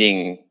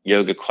attending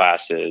yoga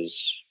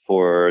classes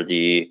for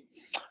the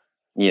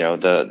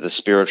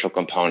spiritual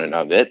component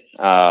of it.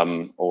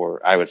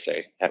 Or I would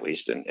say, at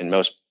least in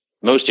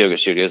most yoga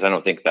studios, I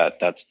don't think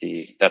that's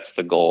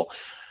the goal.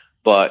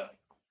 But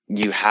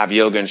you have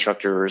yoga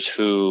instructors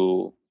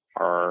who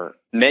are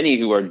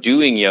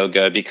doing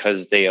yoga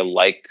because they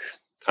like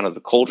kind of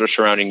the culture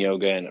surrounding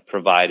yoga, and it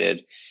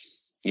provided,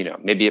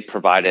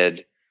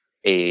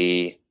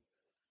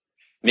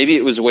 maybe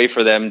it was a way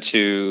for them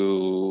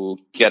to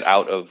get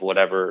out of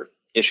whatever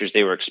issues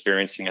they were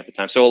experiencing at the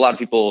time. So a lot of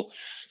people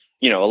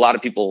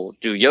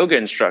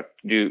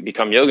do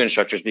become yoga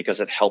instructors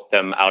because it helped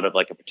them out of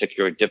like a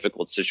particularly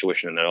difficult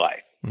situation in their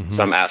life. Mm-hmm.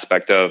 Some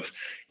aspect of,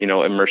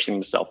 immersing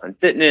themselves in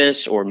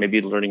fitness, or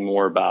maybe learning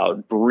more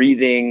about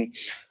breathing,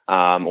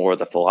 or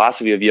the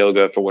philosophy of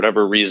yoga for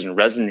whatever reason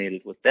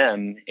resonated with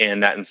them,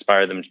 and that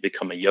inspired them to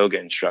become a yoga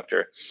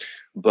instructor.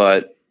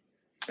 But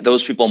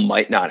those people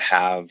might not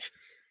have,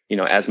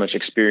 as much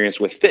experience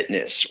with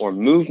fitness or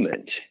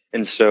movement.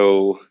 And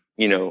so,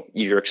 you're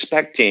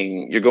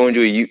going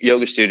to a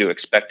yoga studio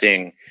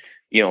expecting,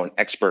 an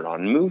expert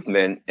on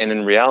movement. And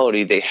in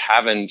reality, they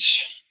haven't,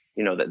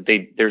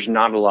 there's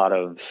not a lot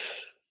of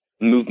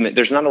movement.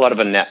 There's not a lot of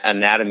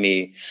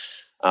anatomy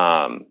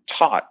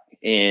taught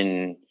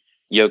in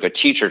yoga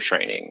teacher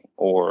training,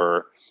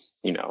 or,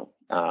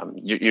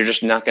 you're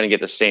just not going to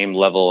get the same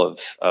level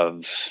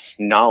of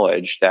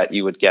knowledge that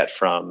you would get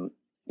from,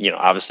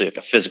 obviously like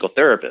a physical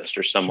therapist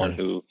or someone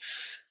Sure.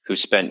 who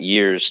spent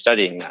years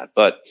studying that.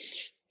 But,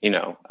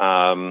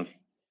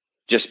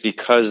 just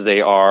because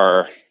they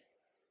are,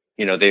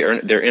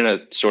 they're in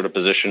a sort of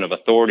position of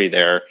authority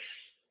there,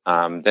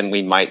 then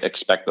we might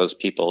expect those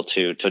people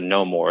to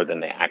know more than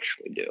they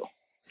actually do.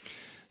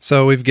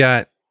 So we've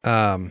got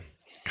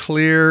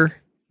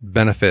clear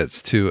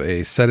benefits to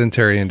a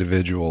sedentary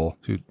individual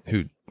who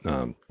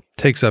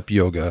takes up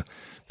yoga. Are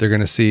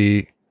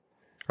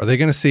they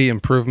going to see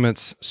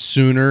improvements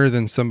sooner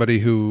than somebody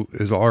who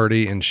is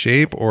already in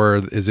shape, or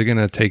is it going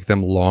to take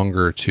them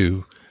longer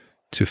to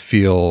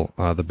feel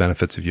the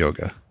benefits of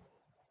yoga?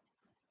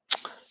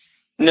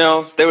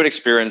 No, they would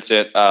experience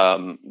it.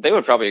 They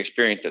would probably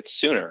experience it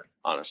sooner,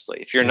 honestly.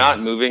 If you're not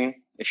moving,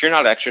 if you're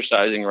not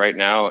exercising right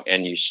now,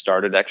 and you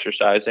started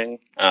exercising,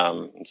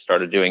 and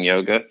started doing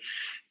yoga,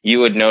 you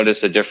would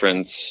notice a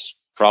difference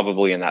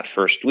probably in that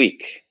first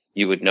week.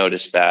 You would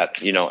notice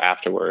that,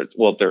 afterwards.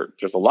 Well,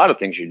 there's a lot of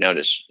things you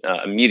notice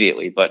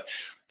immediately, but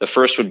the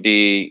first would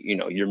be,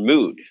 your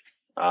mood,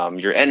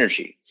 your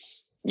energy.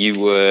 You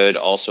would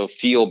also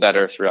feel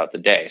better throughout the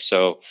day.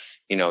 So,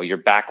 your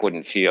back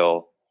wouldn't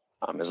feel,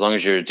 as long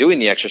as you're doing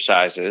the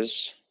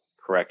exercises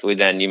correctly,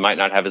 then you might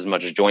not have as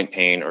much joint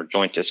pain or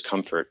joint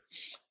discomfort.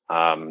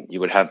 You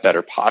would have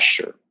better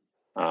posture.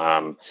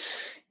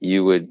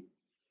 You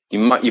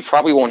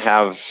probably won't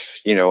have,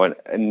 an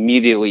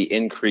immediately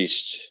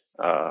increased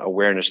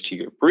awareness to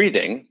your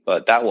breathing,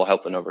 but that will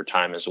help over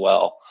time as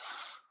well.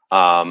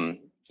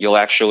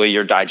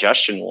 Your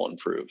digestion will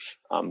improve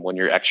when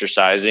you're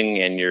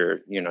exercising and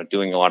you're,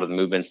 doing a lot of the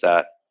movements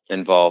that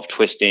involve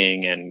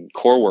twisting and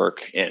core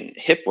work and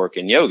hip work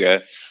in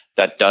yoga.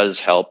 That does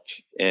help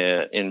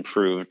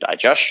improve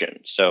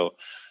digestion. So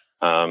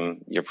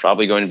you're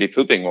probably going to be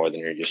pooping more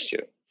than you're used to,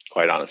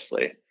 quite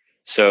honestly.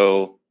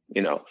 So,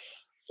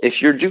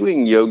 If you're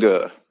doing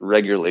yoga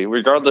regularly,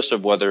 regardless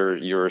of whether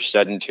you're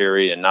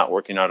sedentary and not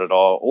working out at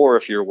all, or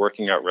if you're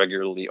working out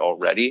regularly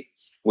already,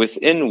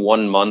 within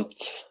 1 month,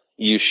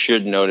 you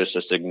should notice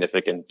a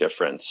significant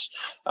difference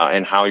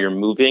in how you're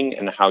moving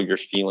and how you're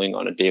feeling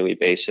on a daily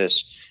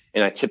basis.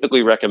 And I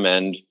typically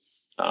recommend,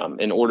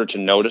 in order to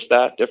notice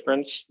that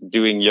difference,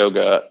 doing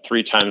yoga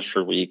 3 times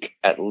per week,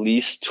 at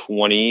least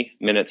 20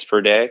 minutes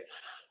per day.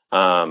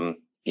 And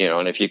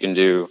if you can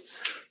do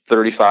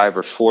 35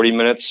 or 40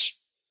 minutes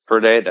per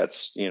day,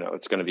 that's,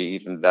 it's going to be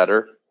even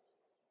better.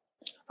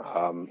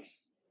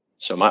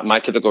 So my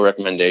typical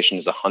recommendation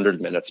is 100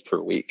 minutes per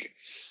week.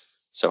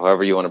 So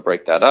however you want to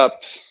break that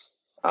up,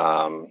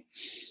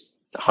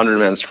 100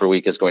 minutes per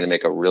week is going to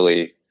make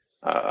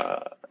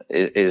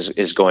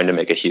is going to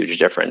make a huge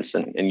difference,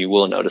 and you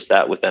will notice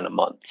that within a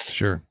month.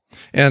 Sure.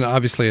 And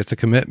obviously it's a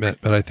commitment,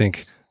 but I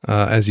think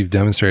as you've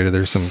demonstrated,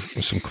 there's some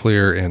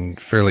clear and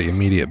fairly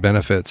immediate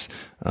benefits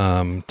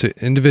to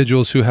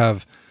individuals who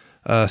have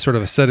sort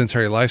of a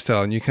sedentary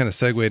lifestyle. And you kind of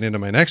segued into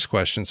my next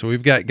question. So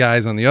we've got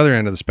guys on the other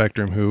end of the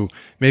spectrum who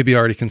maybe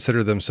already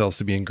consider themselves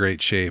to be in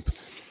great shape,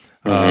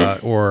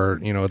 or,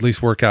 at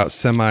least work out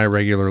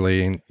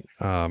semi-regularly.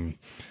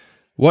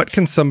 What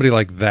can somebody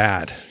like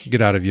that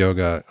get out of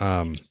yoga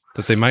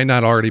that they might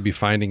not already be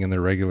finding in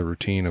their regular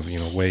routine of,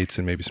 weights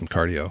and maybe some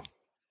cardio?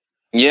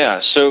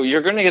 Yeah. So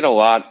you're going to get a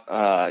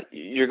lot,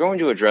 you're going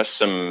to address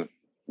some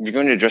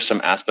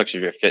aspects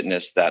of your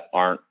fitness that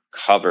aren't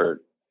covered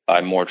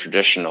by more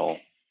traditional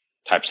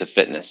types of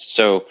fitness.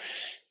 So,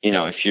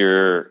 if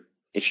you're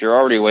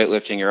already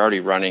weightlifting, you're already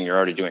running, you're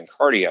already doing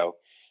cardio,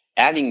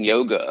 adding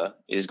yoga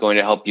is going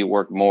to help you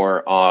work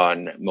more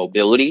on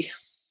mobility.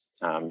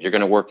 You're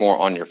going to work more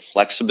on your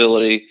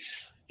flexibility.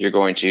 You're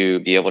going to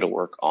be able to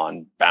work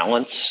on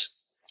balance.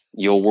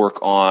 You'll work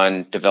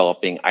on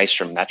developing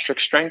isometric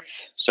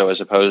strength. So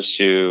as opposed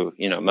to,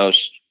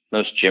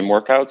 most gym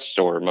workouts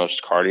or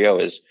most cardio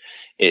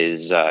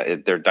is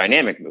they're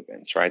dynamic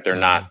movements, right? They're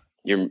not,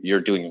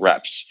 you're doing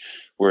reps.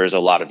 Whereas a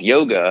lot of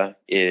yoga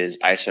is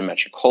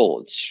isometric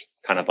holds,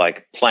 kind of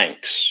like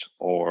planks,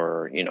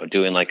 or,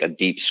 doing like a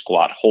deep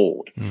squat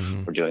hold,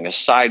 or doing a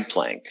side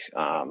plank,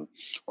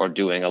 or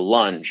doing a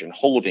lunge and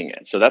holding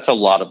it. So that's a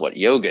lot of what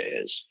yoga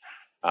is.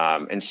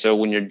 And so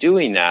when you're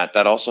doing that,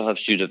 that also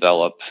helps you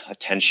develop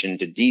attention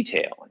to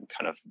detail and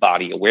kind of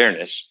body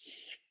awareness.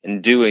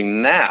 And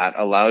doing that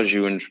allows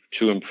you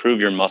to improve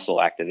your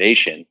muscle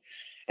activation.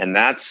 And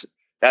that's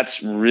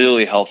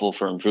really helpful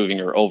for improving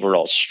your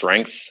overall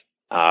strength.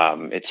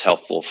 It's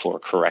helpful for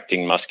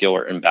correcting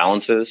muscular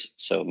imbalances.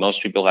 So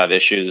most people have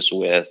issues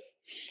with,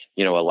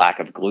 a lack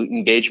of glute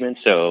engagement.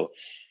 So,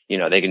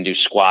 they can do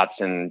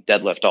squats and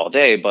deadlift all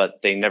day, but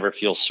they never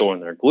feel sore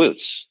in their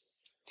glutes.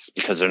 It's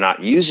because they're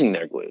not using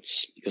their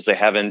glutes, because they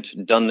haven't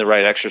done the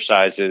right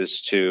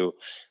exercises to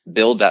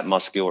build that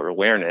muscular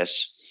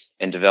awareness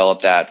and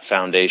develop that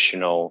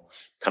foundational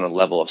kind of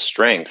level of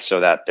strength, so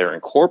that they're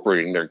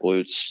incorporating their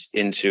glutes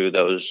into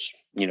those,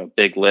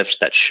 big lifts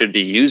that should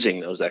be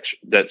using those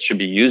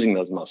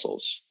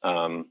muscles.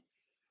 And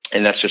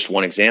that's just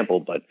one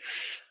example, but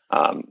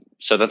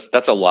so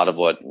that's a lot of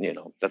what,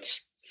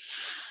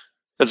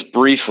 that's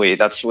briefly,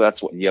 that's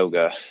what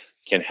yoga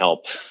can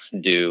help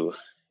do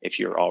if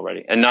you're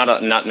already, and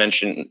not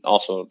mention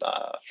also,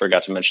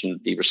 forgot to mention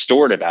the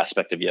restorative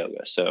aspect of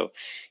yoga. So,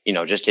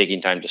 just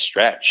taking time to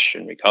stretch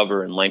and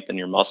recover and lengthen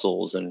your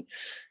muscles and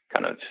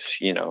kind of,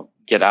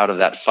 get out of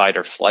that fight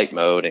or flight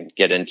mode and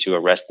get into a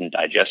rest and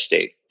digest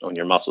state when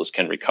your muscles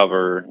can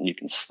recover and you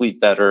can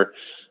sleep better.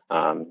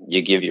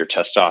 You give your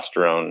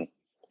testosterone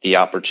the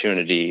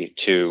opportunity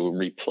to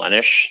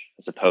replenish,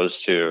 as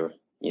opposed to,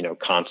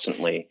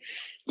 constantly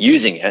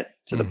using it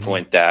to the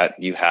point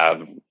that you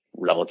have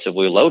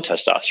relatively low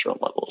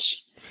testosterone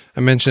levels.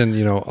 I mentioned,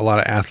 a lot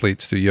of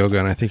athletes do yoga,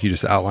 and I think you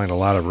just outlined a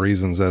lot of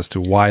reasons as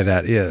to why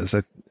that is.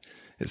 It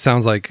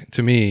sounds like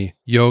to me,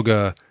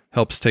 yoga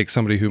helps take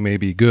somebody who may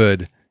be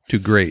good to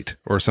great,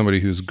 or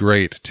somebody who's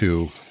great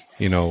to,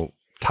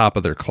 top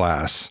of their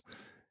class,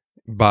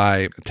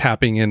 by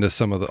tapping into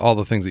all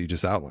the things that you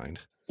just outlined.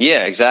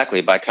 Yeah,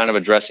 exactly. By kind of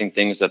addressing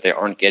things that they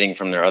aren't getting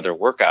from their other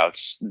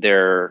workouts,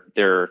 they're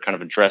kind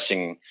of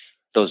addressing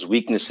those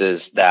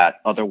weaknesses that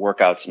other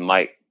workouts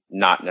might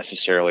not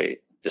necessarily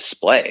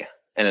display.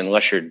 And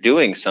unless you're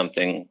doing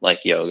something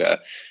like yoga,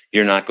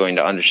 you're not going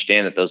to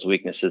understand that those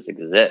weaknesses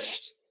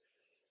exist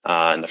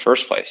in the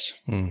first place.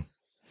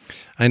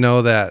 I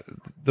know that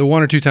the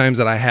 1 or 2 times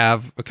that I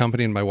have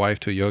accompanied my wife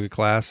to a yoga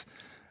class,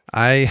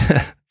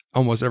 I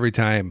almost every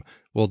time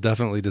will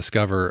definitely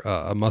discover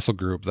a muscle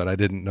group that I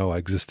didn't know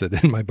existed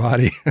in my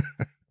body.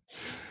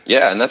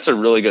 Yeah, and that's a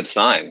really good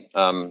sign.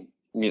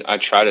 I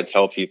try to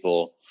tell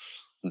people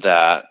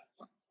that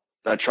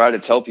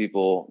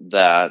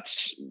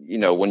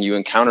when you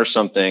encounter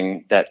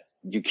something that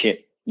you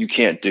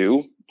can't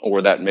do,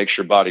 or that makes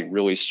your body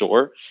really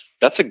sore,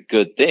 that's a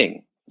good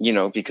thing,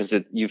 because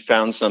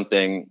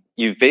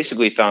you've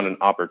basically found an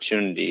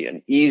opportunity,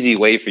 an easy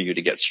way for you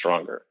to get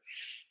stronger.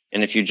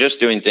 And if you're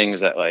just doing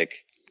things that like,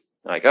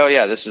 oh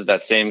yeah, this is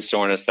that same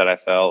soreness that I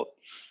felt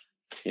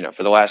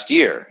for the last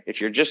year,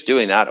 if you're just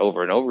doing that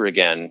over and over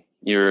again,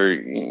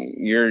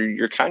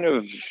 you're kind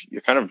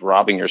of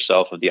robbing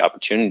yourself of the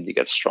opportunity to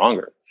get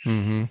stronger.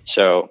 Mm-hmm.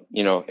 So,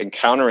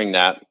 encountering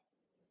that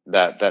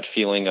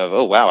feeling of,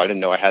 oh, wow, I didn't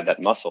know I had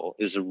that muscle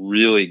is a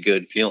really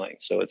good feeling.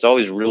 So it's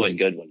always really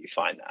good when you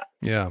find that.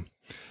 Yeah.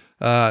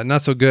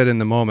 Not so good in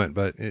the moment,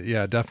 but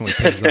it definitely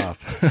pays off.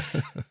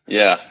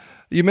 Yeah.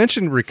 You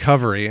mentioned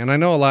recovery, and I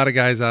know a lot of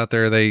guys out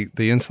there, they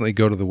instantly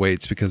go to the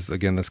weights because,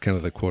 again, that's kind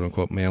of the quote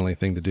unquote manly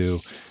thing to do.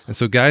 And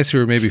so guys who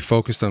are maybe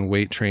focused on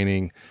weight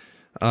training,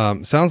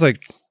 sounds like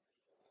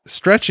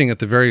stretching at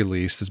the very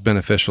least is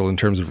beneficial in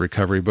terms of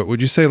recovery, but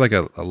would you say like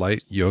a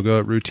light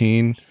yoga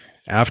routine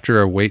after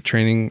a weight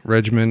training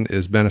regimen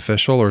is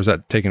beneficial, or is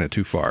that taking it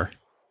too far?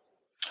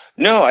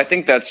 No, I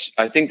think that's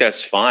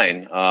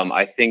fine.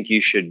 I think you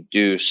should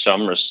do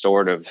some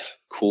restorative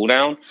cool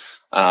down.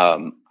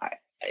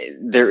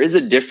 There is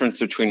a difference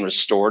between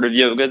restorative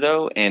yoga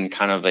though and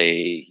kind of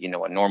a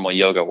normal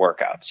yoga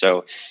workout.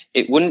 So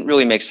it wouldn't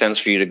really make sense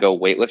for you to go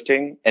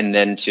weightlifting and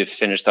then to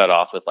finish that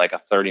off with like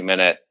a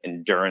 30-minute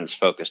endurance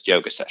focused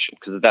yoga session,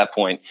 because at that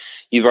point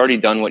you've already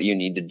done what you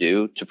need to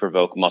do to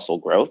provoke muscle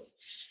growth.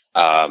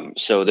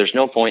 So there's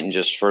no point in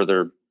just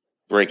further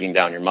breaking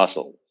down your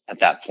muscle at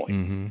that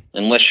point,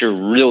 unless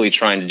you're really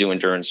trying to do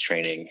endurance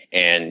training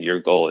and your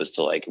goal is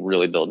to like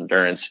really build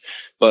endurance.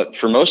 But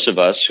for most of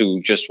us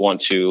who just want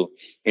to,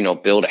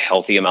 build a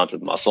healthy amount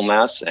of muscle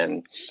mass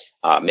and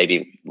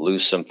maybe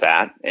lose some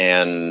fat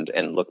and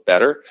look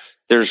better,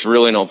 there's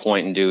really no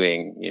point in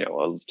doing,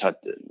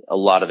 a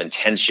lot of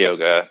intense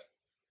yoga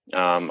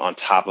on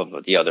top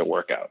of the other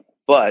workout.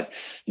 But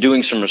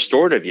doing some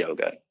restorative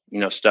yoga,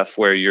 stuff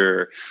where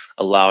you're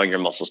allowing your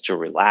muscles to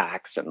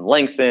relax and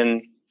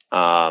lengthen,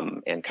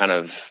 and kind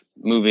of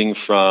moving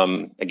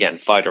from, again,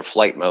 fight or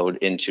flight mode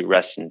into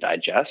rest and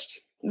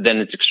digest, then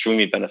it's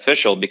extremely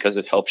beneficial because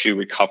it helps you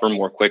recover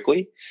more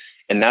quickly.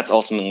 And that's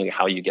ultimately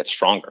how you get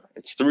stronger.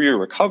 It's through your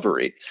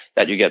recovery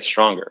that you get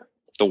stronger.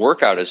 The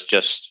workout is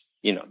just,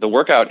 the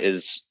workout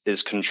is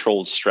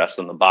controlled stress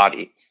on the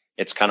body.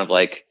 It's kind of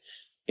like,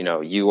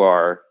 you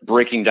are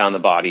breaking down the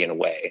body in a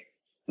way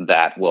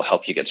that will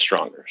help you get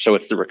stronger. So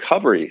it's the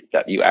recovery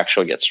that you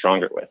actually get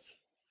stronger with.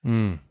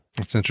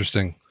 That's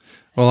interesting.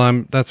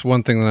 Well, that's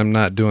one thing that I'm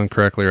not doing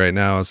correctly right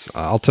now is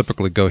I'll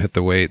typically go hit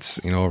the weights,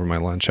 over my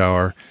lunch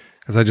hour,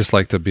 because I just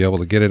like to be able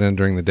to get it in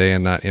during the day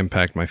and not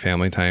impact my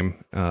family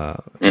time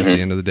at the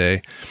end of the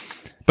day.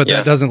 But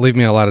that doesn't leave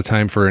me a lot of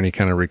time for any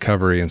kind of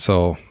recovery, and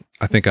so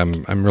I think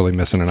I'm really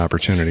missing an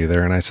opportunity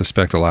there, and I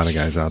suspect a lot of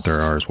guys out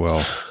there are as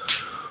well.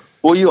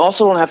 Well, you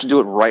also don't have to do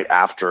it right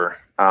after.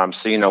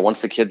 So, once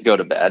the kids go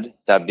to bed,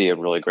 that'd be a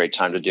really great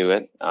time to do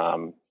it.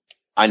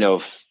 I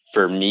know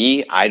for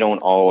me, I don't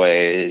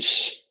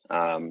always,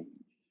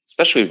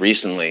 especially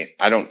recently,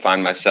 I don't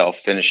find myself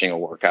finishing a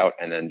workout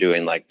and then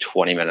doing like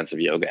 20 minutes of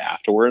yoga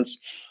afterwards.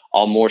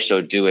 I'll more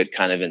so do it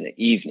kind of in the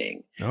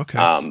evening. Okay.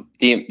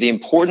 The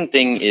important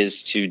thing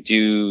is to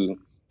do,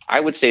 I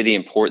would say the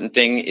important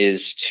thing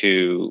is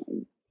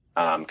to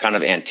kind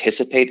of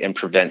anticipate and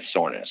prevent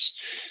soreness.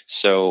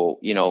 So,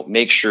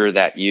 make sure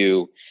that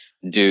you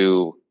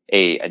do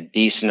a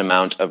decent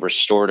amount of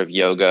restorative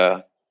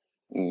yoga,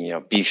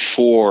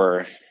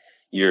 before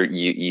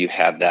you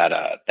have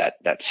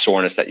that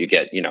soreness that you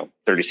get,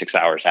 36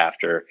 hours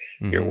after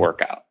your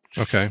workout.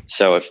 Okay.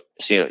 So if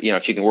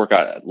you can work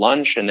out at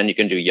lunch and then you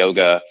can do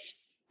yoga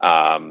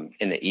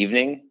in the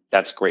evening,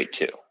 that's great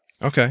too.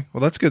 Okay.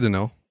 Well, that's good to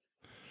know.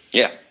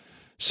 Yeah.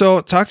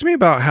 So talk to me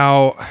about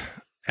how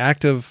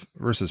active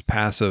versus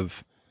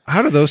passive,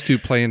 how do those two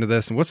play into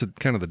this, and what's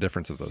kind of the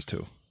difference of those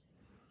two?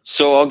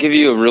 So I'll give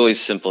you a really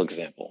simple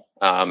example.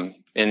 And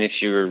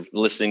if you're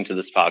listening to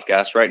this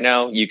podcast right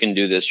now, you can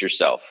do this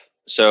yourself.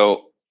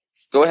 So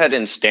go ahead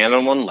and stand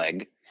on one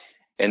leg.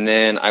 And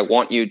then I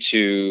want you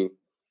to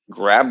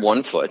grab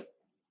one foot,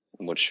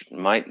 which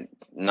might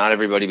not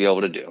everybody be able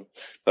to do,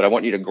 but I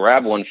want you to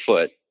grab one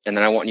foot. And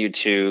then I want you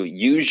to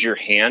use your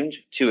hand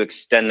to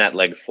extend that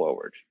leg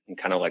forward and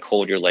kind of like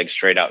hold your leg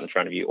straight out in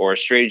front of you, or as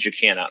straight as you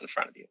can out in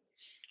front of you.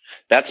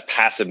 That's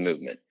passive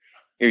movement.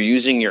 You're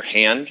using your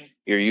hand.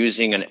 You're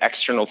using an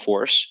external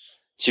force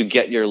to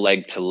get your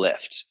leg to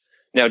lift.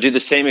 Now do the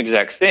same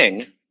exact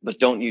thing, but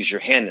don't use your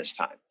hand this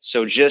time.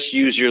 So just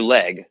use your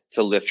leg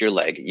to lift your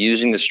leg,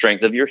 using the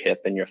strength of your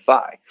hip and your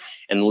thigh,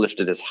 and lift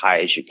it as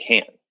high as you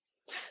can.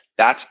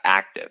 That's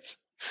active.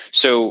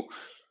 So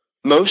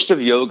most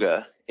of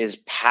yoga is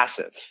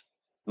passive.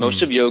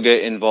 Most of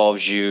yoga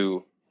involves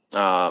you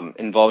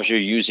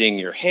using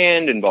your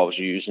hand, involves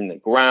you using the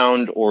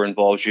ground, or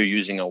involves you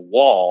using a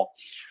wall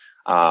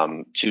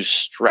to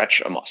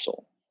stretch a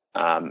muscle.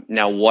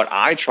 Now, what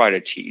I try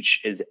to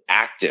teach is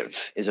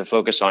a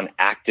focus on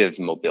active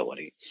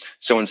mobility.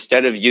 So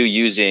instead of you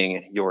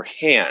using your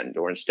hand,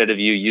 or instead of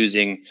you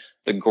using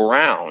the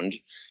ground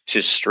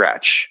to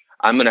stretch,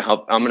 I'm going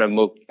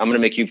to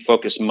make you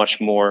focus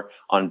much more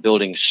on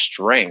building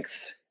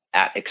strength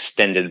at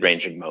extended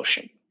range of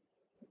motion.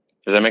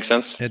 Does that make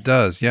sense? It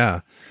does.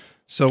 Yeah.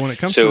 So when it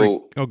comes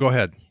to, go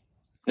ahead.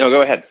 No,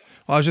 go ahead.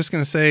 Well, I was just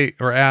going to say,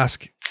 or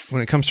ask,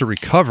 when it comes to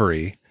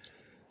recovery,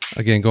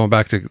 again, going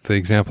back to the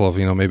example of,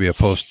 maybe a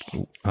post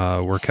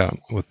workout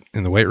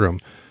in the weight room,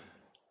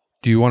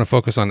 do you want to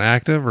focus on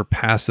active or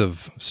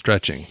passive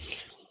stretching?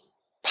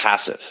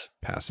 Passive.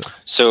 Passive.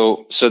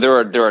 So there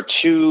are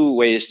two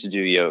ways to do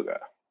yoga,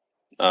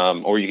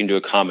 or you can do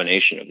a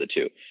combination of the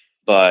two.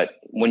 But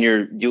when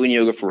you're doing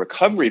yoga for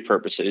recovery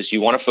purposes,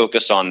 you want to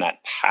focus on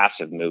that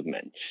passive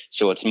movement.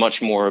 So it's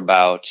much more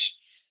about,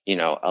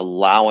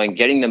 allowing,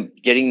 getting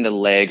the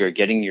leg or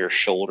getting your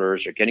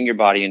shoulders or getting your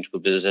body into a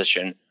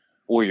position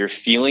where you're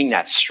feeling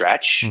that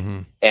stretch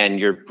and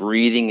you're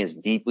breathing as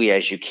deeply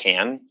as you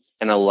can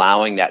and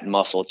allowing that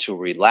muscle to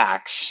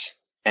relax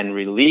and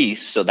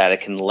release so that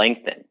it can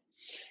lengthen.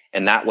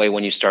 And that way,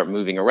 when you start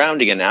moving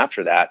around again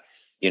after that,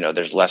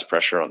 there's less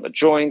pressure on the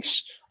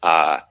joints.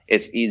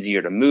 It's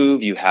easier to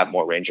move. You have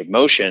more range of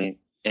motion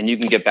and you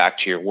can get back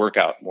to your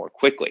workout more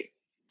quickly.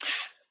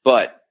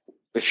 But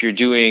if you're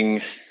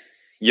doing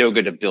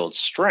yoga to build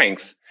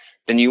strength,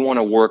 then you want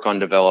to work on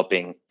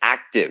developing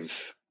active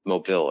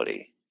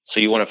mobility. So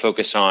you want to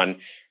focus on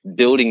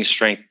building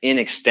strength in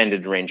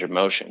extended range of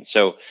motion.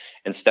 So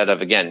instead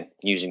of, again,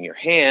 using your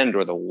hand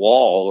or the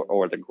wall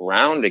or the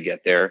ground to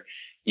get there,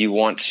 you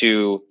want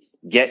to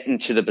get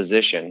into the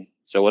position.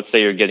 So let's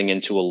say you're getting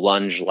into a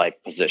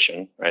lunge-like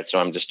position, right? So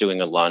I'm just doing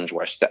a lunge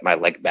where I step my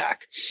leg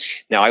back.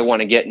 Now I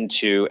want to get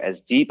into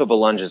as deep of a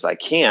lunge as I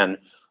can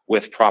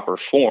with proper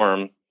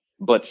form,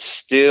 but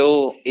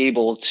still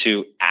able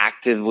to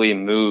actively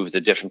move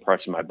the different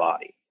parts of my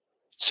body.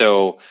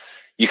 So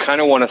you kind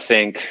of want to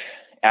think,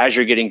 as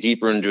you're getting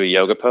deeper into a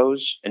yoga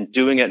pose and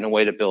doing it in a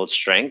way to build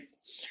strength,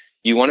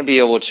 you want to be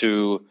able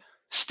to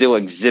still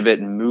exhibit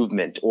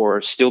movement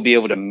or still be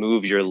able to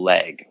move your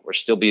leg or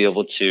still be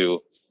able to,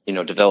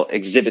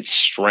 exhibit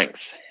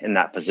strength in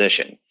that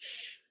position.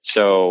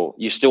 So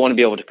you still want to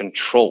be able to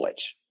control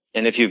it.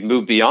 And if you've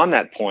moved beyond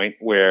that point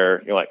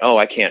where you're like, oh,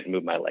 I can't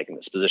move my leg in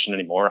this position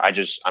anymore,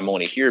 I'm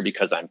only here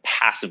because I'm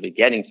passively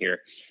getting here,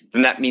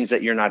 then that means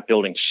that you're not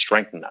building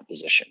strength in that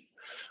position.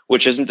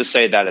 Which isn't to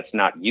say that it's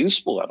not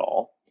useful at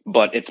all,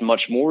 but it's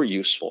much more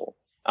useful.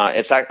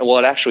 It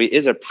actually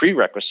is a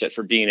prerequisite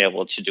for being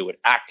able to do it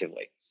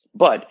actively,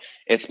 but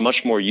it's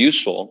much more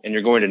useful and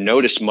you're going to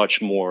notice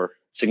much more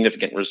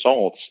significant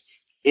results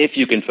if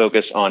you can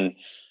focus on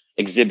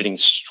exhibiting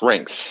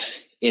strength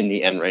in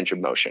the end range of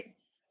motion.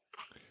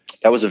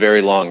 That was a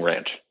very long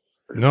rant.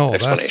 No,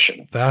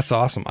 explanation. That's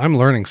awesome. I'm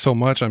learning so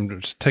much.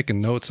 I'm just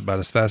taking notes about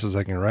as fast as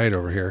I can write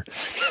over here.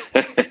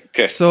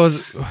 Okay. So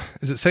is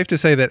it safe to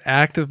say that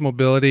active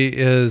mobility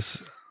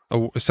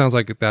it sounds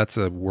like that's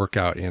a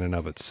workout in and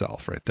of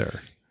itself right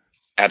there?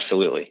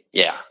 Absolutely.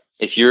 Yeah.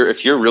 If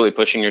you're really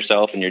pushing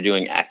yourself and you're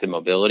doing active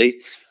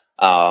mobility,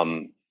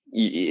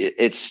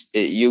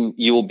 you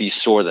will be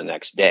sore the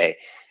next day.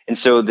 And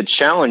so the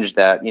challenge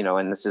that,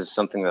 and this is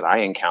something that I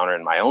encounter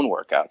in my own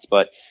workouts,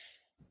 but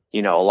a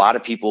lot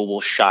of people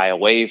will shy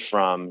away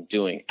from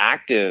doing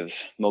active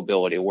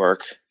mobility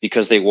work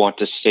because they want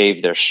to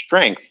save their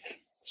strength,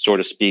 so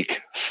to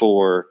speak,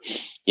 for,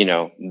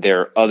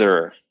 their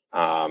other,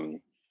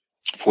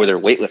 for their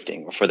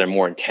weightlifting or for their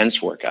more intense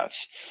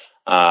workouts.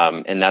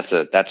 And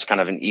that's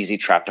kind of an easy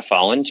trap to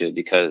fall into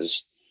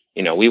because,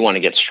 we want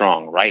to get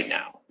strong right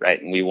now,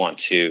 right? And we want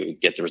to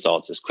get the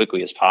results as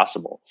quickly as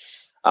possible.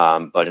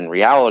 But in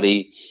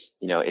reality,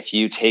 if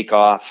you take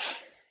off,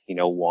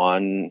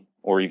 one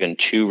or even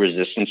two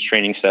resistance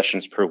training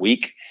sessions per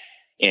week,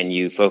 and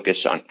you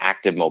focus on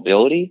active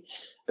mobility,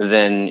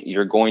 then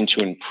you're going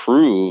to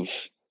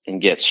improve and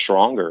get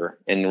stronger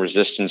in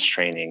resistance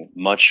training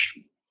much,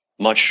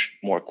 much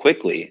more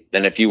quickly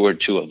than if you were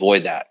to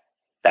avoid that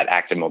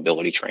active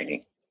mobility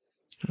training.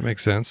 That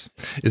makes sense.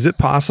 Is it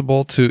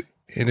possible to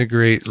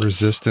integrate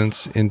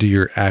resistance into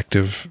your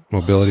active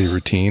mobility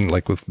routine,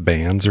 like with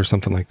bands or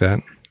something like that?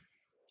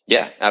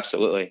 Yeah,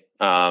 absolutely.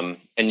 And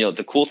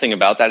the cool thing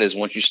about that is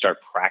once you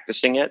start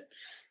practicing it,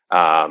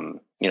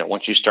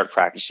 once you start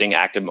practicing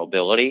active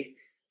mobility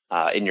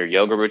in your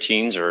yoga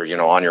routines or,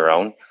 on your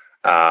own,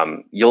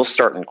 you'll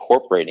start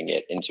incorporating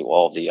it into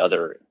all the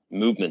other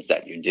movements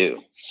that you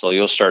do. So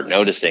you'll start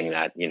noticing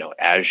that,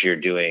 as you're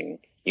doing,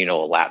 a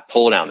lat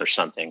pull down or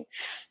something,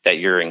 that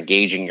you're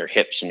engaging your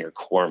hips and your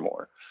core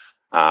more.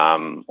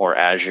 Or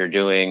as you're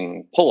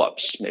doing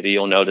pull-ups, maybe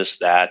you'll notice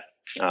that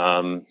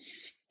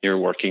you're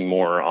working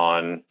more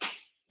on,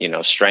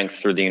 strength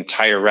through the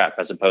entire rep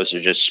as opposed to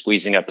just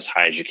squeezing up as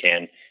high as you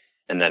can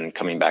and then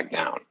coming back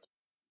down.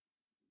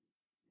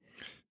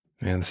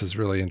 Man, this is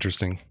really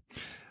interesting.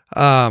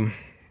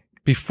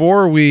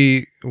 Before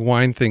we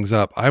wind things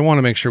up, I want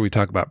to make sure we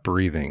talk about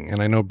breathing.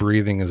 And I know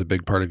breathing is a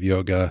big part of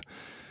yoga.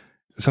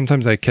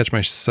 Sometimes I catch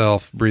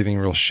myself breathing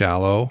real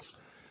shallow,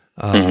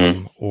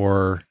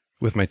 or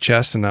with my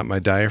chest and not my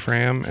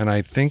diaphragm. And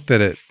I think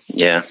that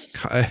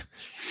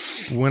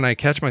when I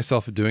catch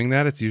myself doing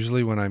that, it's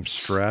usually when I'm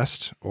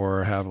stressed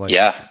or have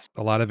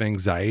a lot of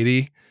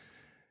anxiety.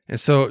 And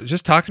so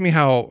just talk to me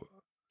how,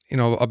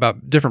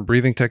 about different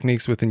breathing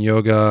techniques within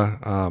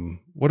yoga.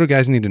 What do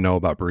guys need to know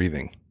about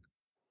breathing?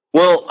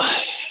 Well,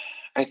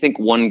 I think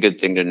one good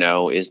thing to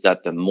know is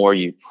that the more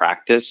you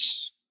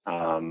practice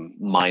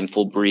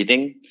mindful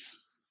breathing,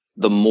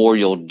 the more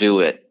you'll do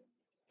it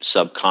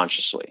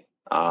subconsciously.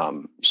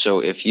 So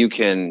if you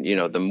can,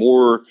 the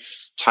more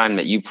time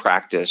that you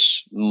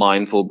practice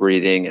mindful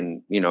breathing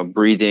and,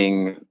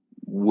 breathing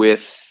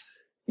with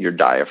your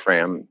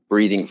diaphragm,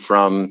 breathing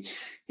from,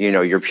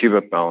 your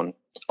pubic bone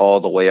all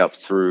the way up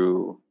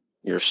through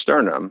your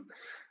sternum,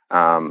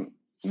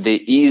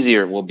 the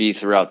easier it will be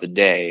throughout the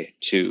day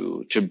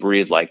to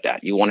breathe like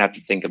that. You won't have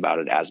to think about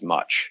it as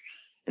much.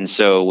 And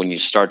so when you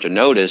start to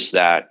notice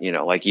that,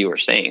 like you were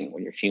saying,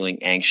 when you're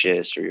feeling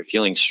anxious or you're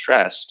feeling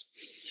stressed,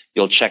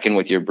 you'll check in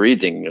with your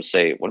breathing. You'll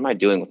say, what am I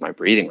doing with my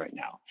breathing right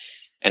now?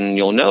 And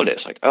you'll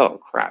notice like, oh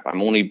crap, I'm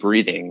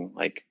breathing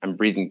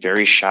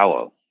very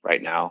shallow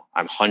right now.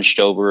 I'm hunched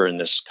over in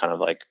this kind of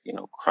like,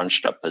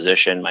 crunched up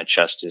position. My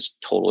chest is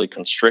totally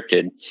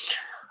constricted.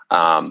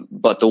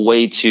 But the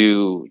way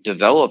to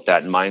develop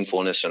that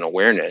mindfulness and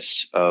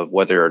awareness of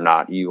whether or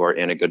not you are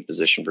in a good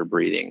position for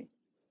breathing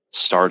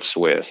starts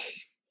with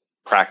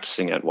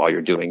practicing it while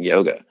you're doing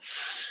yoga.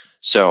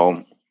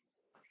 So,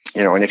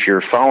 and if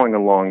you're following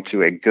along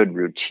to a good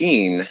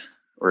routine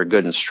or a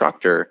good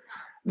instructor,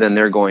 then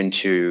they're going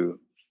to,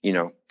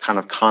 kind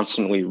of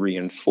constantly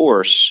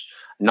reinforce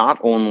not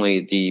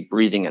only the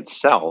breathing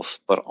itself,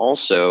 but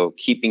also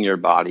keeping your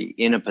body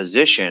in a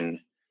position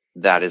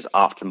that is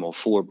optimal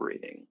for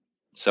breathing.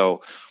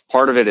 So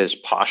part of it is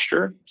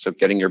posture. So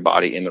getting your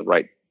body in the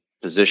right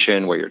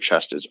position where your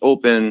chest is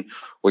open,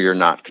 where you're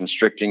not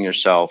constricting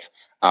yourself.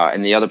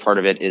 And the other part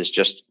of it is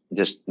just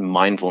this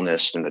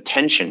mindfulness and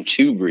attention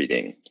to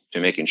breathing, to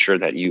making sure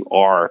that you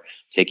are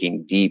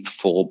taking deep,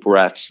 full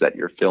breaths, that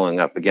you're filling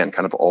up, again,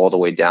 kind of all the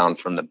way down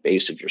from the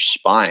base of your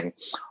spine,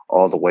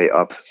 all the way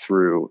up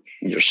through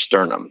your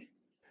sternum.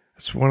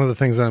 It's one of the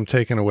things that I'm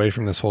taking away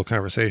from this whole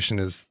conversation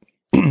is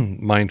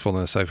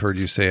mindfulness. I've heard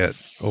you say it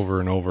over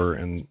and over.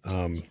 And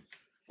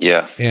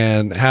yeah.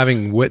 And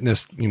having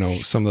witnessed,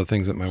 some of the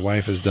things that my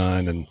wife has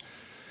done and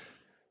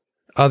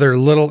other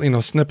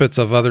little, snippets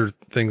of other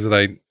things that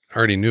I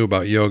already knew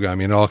about yoga. I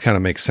mean, it all kind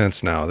of makes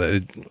sense now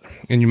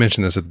and you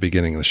mentioned this at the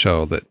beginning of the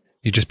show, that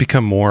you just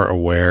become more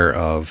aware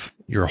of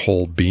your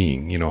whole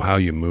being, how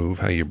you move,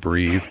 how you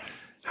breathe,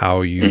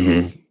 how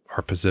you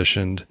are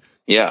positioned.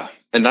 Yeah.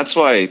 And that's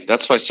why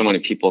so many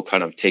people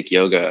kind of take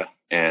yoga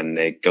and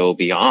they go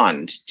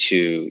beyond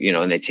to,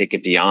 and they take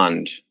it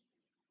beyond,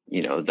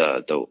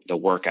 the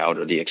workout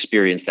or the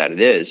experience that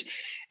it is,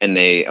 and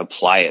they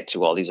apply it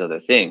to all these other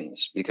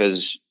things.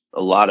 Because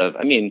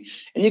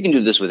and you can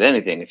do this with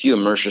anything. If you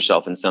immerse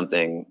yourself in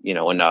something,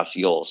 enough,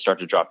 you'll start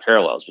to draw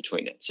parallels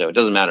between it. So it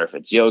doesn't matter if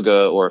it's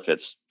yoga or if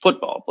it's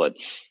football, but,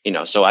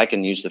 so I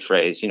can use the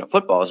phrase,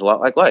 football is a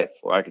lot like life,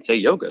 or I can say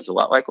yoga is a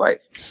lot like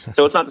life.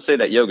 So it's not to say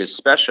that yoga is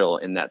special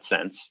in that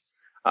sense,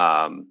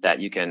 that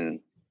you can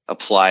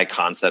apply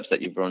concepts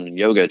that you've learned in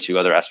yoga to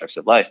other aspects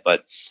of life.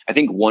 But I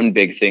think one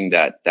big thing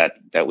that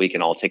we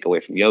can all take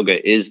away from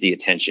yoga is the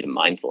attention and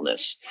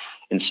mindfulness.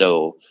 And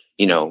so,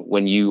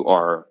 when you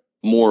are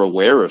more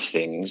aware of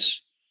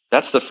things,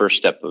 that's the first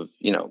step of,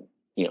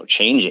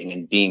 changing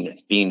and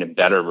being a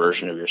better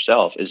version of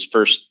yourself, is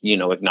first,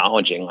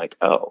 acknowledging like,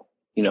 oh,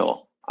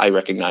 I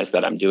recognize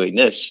that I'm doing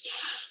this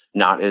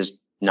not as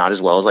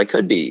well as I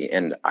could be.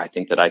 And I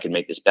think that I can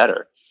make this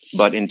better.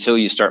 But until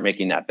you start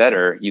making that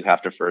better, you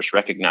have to first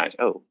recognize,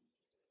 oh,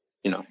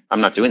 I'm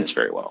not doing this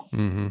very well.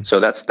 Mm-hmm. So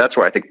that's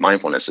where I think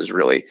mindfulness is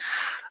really,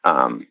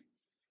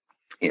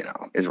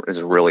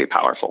 is really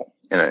powerful.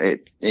 And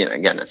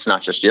again, it's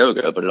not just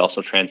yoga, but it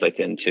also translates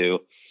into,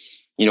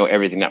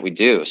 everything that we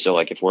do. So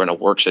like if we're in a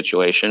work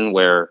situation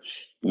where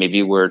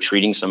maybe we're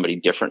treating somebody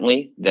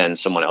differently than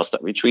someone else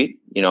that we treat,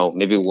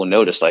 maybe we'll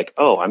notice like,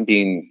 oh, I'm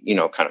being,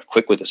 kind of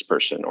quick with this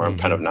person, or I'm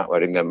kind of not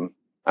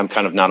I'm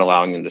kind of not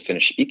allowing them to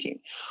finish speaking.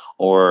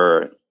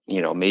 Or,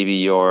 maybe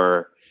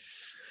you're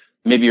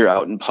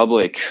out in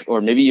public,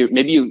 or maybe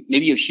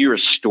you hear a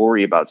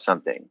story about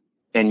something,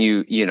 and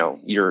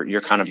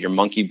your kind of your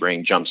monkey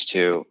brain jumps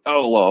to,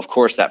 oh, well, of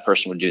course that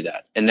person would do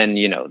that. And then,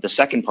 the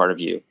second part of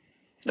you,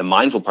 the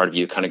mindful part of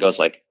you, kind of goes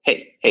like,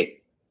 hey,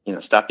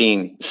 stop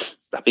being, let's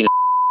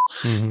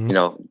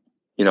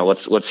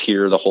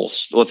hear the whole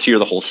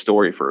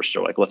story first,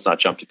 or like, let's not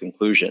jump to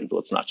conclusions.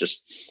 Let's not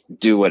just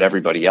do what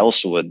everybody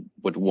else would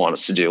want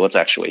us to do. Let's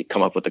actually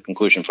come up with a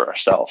conclusion for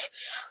ourselves.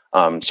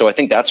 So I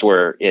think that's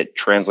where it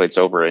translates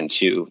over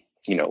into,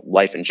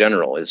 life in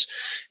general is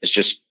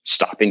just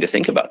stopping to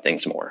think about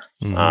things more.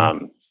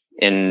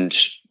 And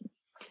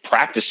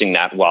practicing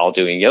that while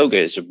doing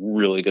yoga is a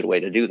really good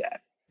way to do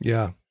that.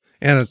 Yeah.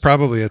 And it's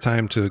probably a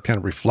time to kind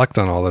of reflect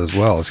on all that as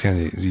well, as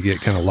you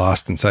get kind of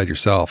lost inside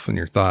yourself and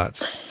your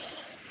thoughts.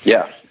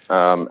 Yeah,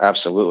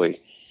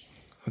 absolutely.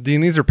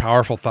 Dean, these are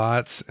powerful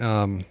thoughts.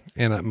 And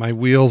my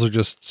wheels are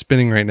just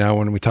spinning right now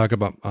when we talk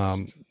about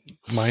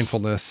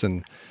mindfulness.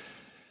 And,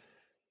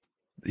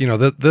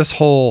 this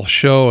whole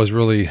show is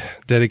really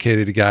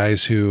dedicated to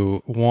guys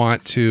who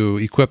want to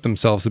equip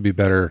themselves to be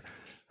better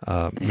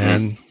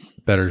men,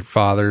 better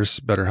fathers,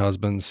 better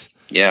husbands,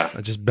 Yeah.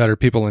 just better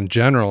people in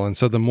general. And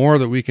so the more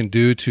that we can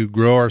do to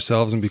grow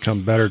ourselves and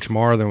become better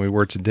tomorrow than we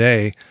were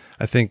today,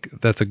 I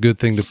think that's a good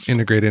thing to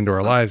integrate into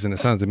our lives. And it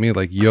sounds to me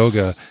like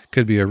yoga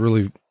could be a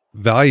really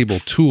valuable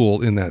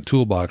tool in that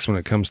toolbox when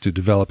it comes to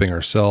developing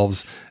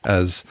ourselves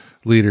as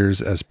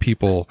leaders, as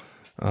people,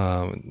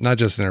 not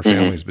just in our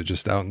families, but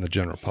just out in the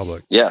general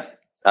public. Yeah,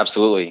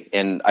 absolutely.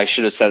 And I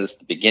should have said this at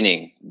the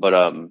beginning,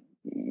 but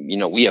you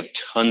know, we have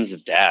tons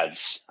of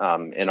dads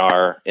in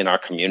our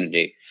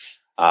community.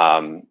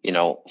 You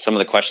know, some of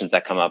the questions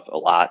that come up a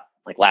lot,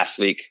 like last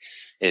week,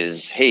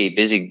 is, hey,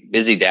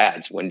 busy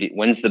dads,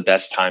 when's the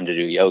best time to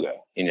do yoga?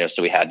 You know,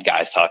 so we had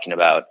guys talking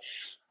about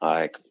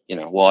like, you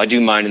know, well, I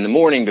do mine in the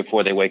morning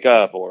before they wake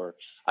up, or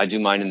I do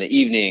mine in the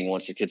evening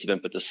once the kids have been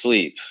put to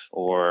sleep,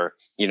 or,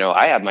 you know,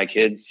 I have my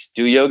kids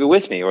do yoga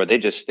with me, or they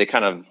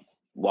kind of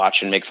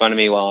watch and make fun of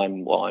me while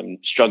I'm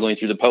struggling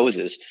through the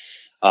poses.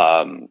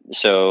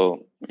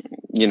 So,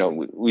 you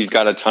know, we've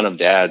got a ton of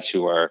dads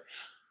who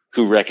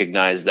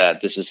recognize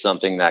that this is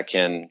something that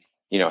can,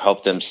 you know,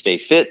 help them stay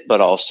fit,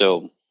 but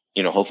also,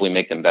 you know, hopefully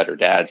make them better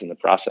dads in the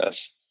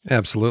process.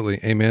 Absolutely.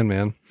 Amen,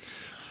 man.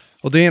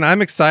 Well, Dean,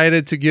 I'm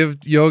excited to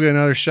give yoga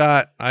another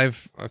shot.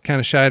 I've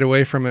kind of shied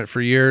away from it for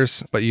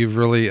years, but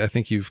I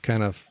think you've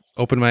kind of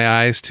opened my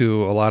eyes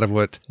to a lot of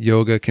what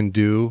yoga can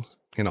do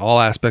in all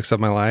aspects of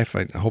my life.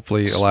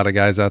 Hopefully a lot of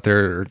guys out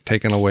there are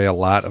taking away a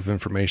lot of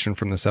information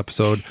from this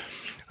episode.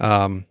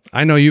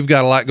 I know you've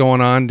got a lot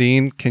going on,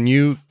 Dean. Can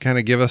you kind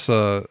of give us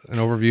an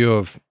overview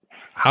of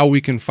how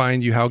we can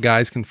find you, how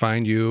guys can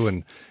find you,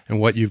 and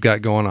what you've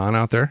got going on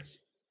out there?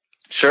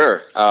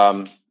 Sure.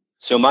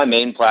 So my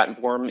main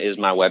platform is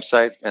my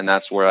website, and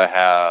that's where I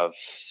have,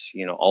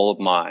 you know, all of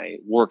my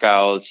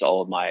workouts,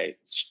 all of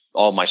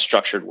my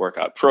structured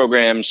workout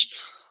programs,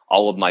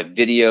 all of my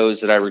videos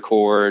that I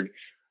record,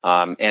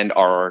 and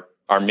our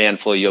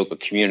Manflow Yoga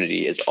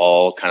community is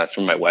all kind of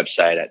through my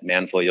website at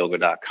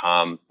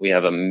manflowyoga.com. We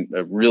have a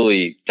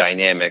really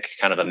dynamic,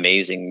 kind of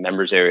amazing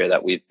members area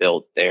that we've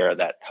built there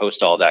that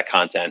hosts all that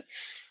content.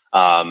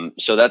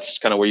 So that's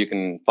kind of where you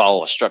can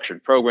follow a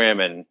structured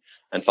program and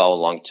follow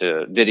along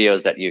to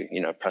videos that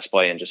you know, press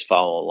play and just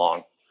follow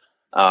along.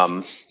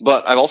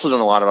 But I've also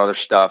done a lot of other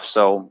stuff.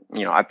 So,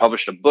 you know, I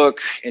published a book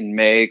in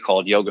May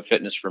called Yoga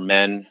Fitness for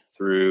Men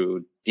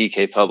through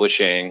DK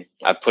Publishing.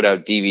 I put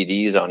out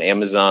DVDs on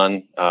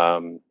Amazon.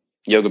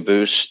 Yoga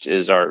Boost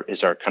is our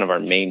kind of our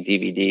main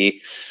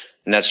DVD,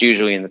 and that's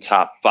usually in the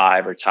top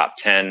 5 or top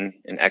 10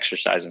 in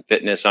exercise and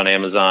fitness on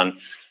Amazon,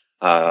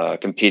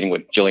 competing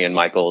with Jillian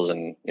Michaels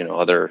and, you know,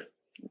 other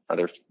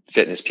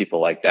fitness people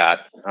like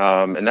that.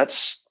 And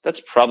that's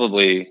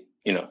probably,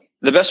 you know,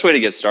 the best way to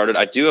get started.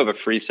 I do have a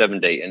free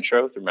 7-day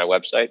intro through my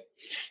website.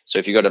 So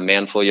if you go to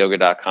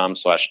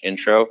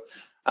manflowyoga.com/intro,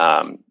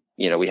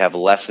 you know, we have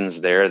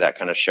lessons there that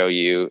kind of show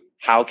you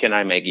how can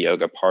I make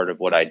yoga part of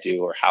what I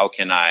do, or how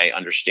can I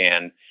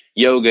understand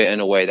yoga in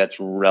a way that's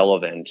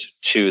relevant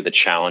to the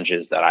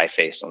challenges that I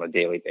face on a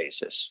daily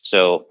basis.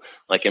 So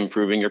like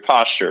improving your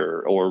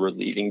posture, or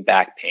relieving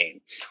back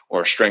pain,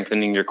 or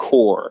strengthening your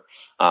core,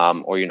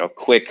 or, you know,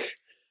 quick,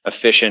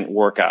 efficient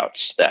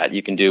workouts that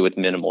you can do with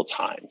minimal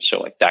time. So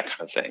like that kind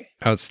of thing.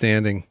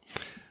 Outstanding.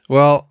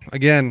 Well,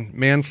 again,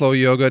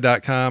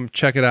 manflowyoga.com.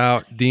 Check it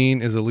out.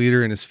 Dean is a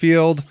leader in his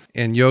field,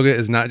 and yoga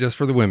is not just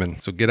for the women.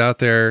 So get out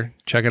there,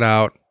 check it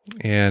out,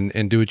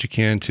 and do what you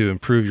can to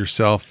improve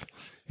yourself,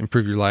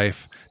 improve your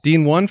life.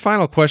 Dean, one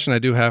final question I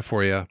do have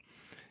for you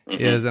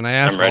is, and I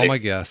ask all my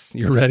guests,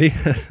 you're ready?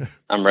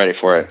 I'm ready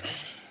for it.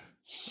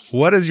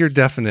 What is your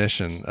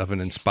definition of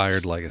an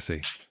inspired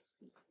legacy?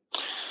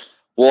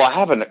 Well, I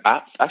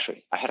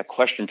had a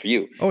question for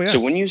you. Oh, yeah. So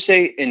when you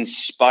say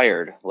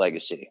inspired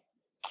legacy,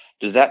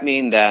 does that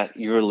mean that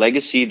your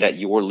legacy that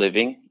you're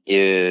living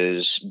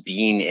is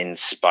being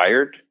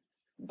inspired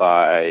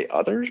by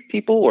other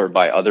people or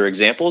by other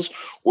examples?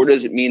 Or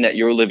does it mean that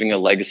you're living a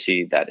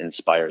legacy that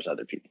inspires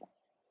other people?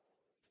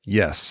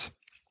 Yes.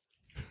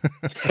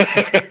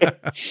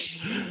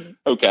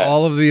 Okay.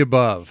 All of the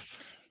above.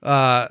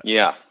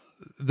 Yeah.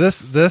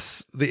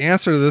 The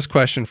answer to this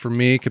question for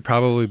me could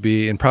probably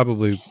be, and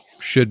probably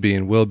should be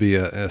and will be,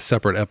 a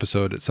separate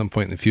episode at some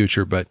point in the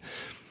future, but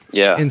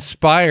yeah,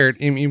 inspired,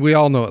 I mean, we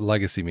all know what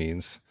legacy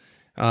means.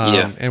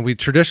 And we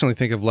traditionally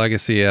think of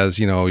legacy as,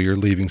 you know, you're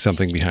leaving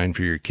something behind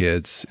for your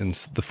kids in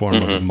the form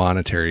of a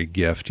monetary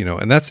gift, you know,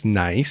 and that's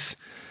nice.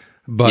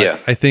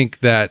 But I think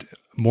that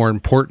more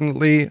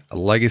importantly, a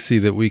legacy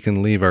that we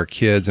can leave our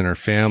kids and our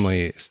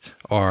families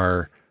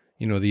are,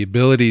 you know, the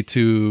ability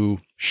to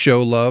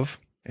show love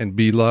and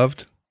be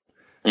loved,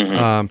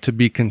 to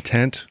be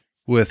content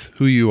with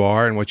who you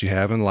are and what you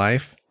have in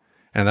life.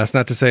 And that's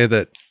not to say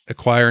that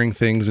acquiring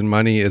things and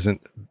money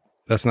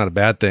that's not a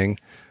bad thing,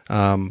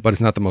 but it's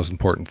not the most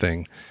important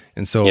thing.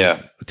 And so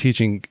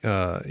teaching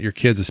your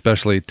kids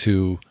especially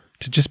to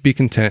just be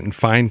content and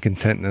find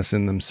contentness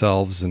in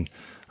themselves, and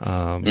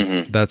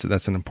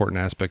that's an important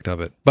aspect of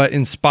it. But the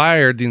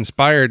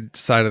inspired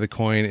side of the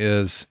coin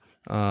is,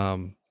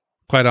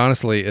 quite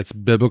honestly, it's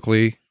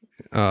biblically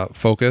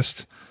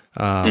focused.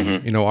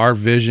 You know, our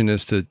vision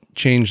is to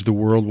change the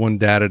world one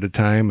dad at a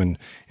time,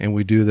 and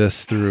we do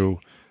this through,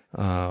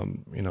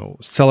 you know,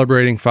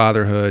 celebrating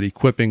fatherhood,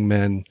 equipping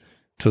men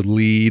to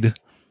lead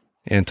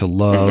and to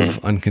love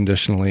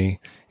unconditionally,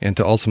 and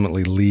to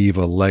ultimately leave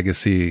a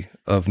legacy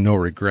of no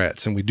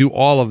regrets. And we do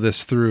all of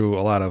this through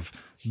a lot of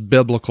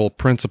biblical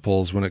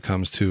principles when it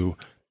comes to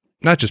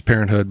not just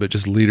parenthood, but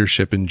just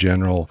leadership in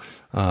general.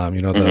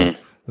 You know,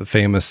 the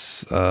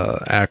famous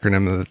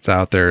acronym that's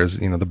out there is,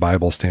 you know, the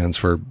Bible stands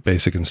for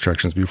basic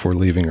instructions before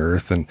leaving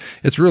earth. And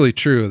it's really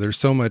true. There's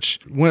so much,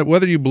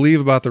 whether you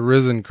believe about the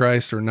risen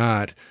Christ or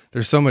not,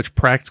 there's so much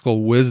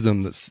practical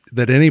wisdom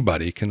that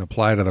anybody can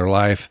apply to their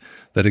life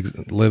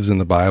that lives in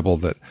the Bible,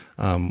 that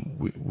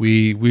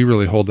we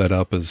really hold that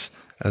up as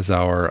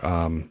our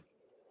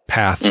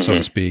path, so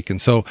to speak.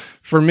 And so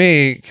for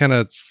me, kind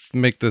of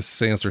make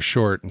this answer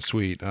short and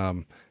sweet,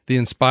 the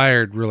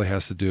inspired really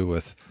has to do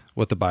with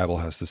what the Bible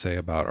has to say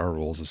about our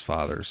roles as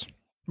fathers.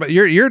 But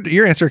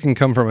your answer can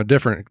come from a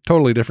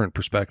totally different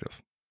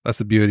perspective. That's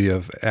the beauty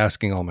of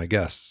asking all my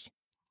guests.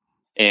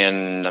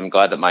 And I'm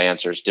glad that my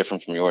answer is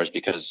different from yours,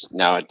 because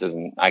now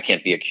I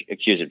can't be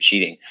accused of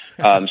cheating.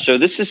 So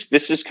this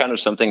is kind of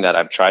something that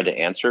I've tried to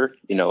answer,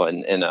 you know,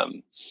 in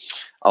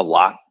a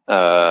lot.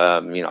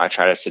 You know, I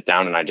try to sit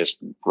down and I just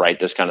write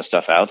this kind of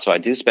stuff out. So I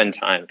do spend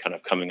time kind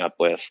of coming up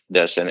with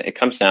this, and it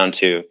comes down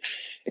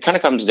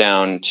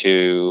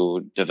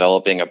to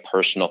developing a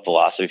personal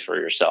philosophy for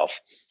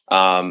yourself.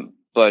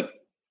 But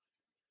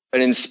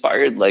an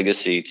inspired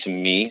legacy to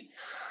me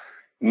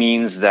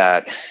means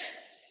that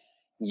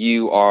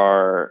you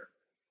are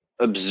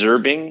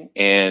observing,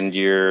 and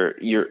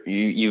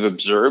you've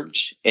observed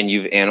and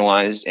you've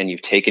analyzed and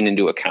you've taken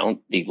into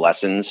account the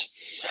lessons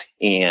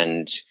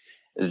and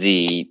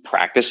the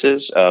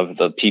practices of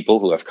the people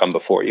who have come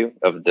before you,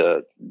 of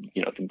the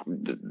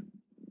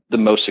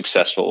most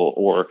successful,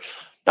 or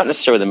not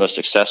necessarily the most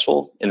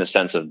successful in the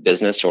sense of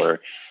business or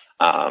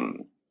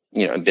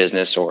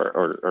business or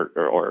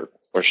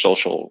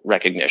social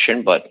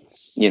recognition, but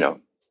you know,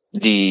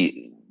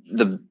 the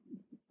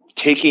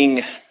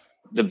taking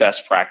the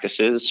best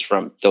practices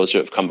from those who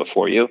have come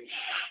before you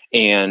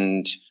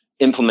and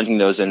implementing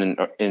those in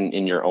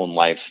your own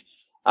life,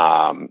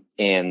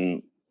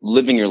 and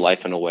living your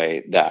life in a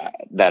way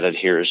that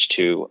adheres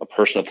to a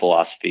personal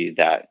philosophy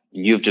that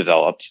you've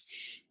developed,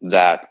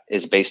 that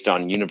is based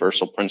on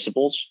universal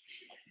principles.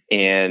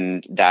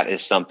 And that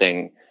is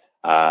something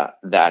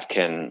that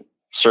can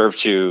serve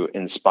to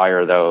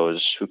inspire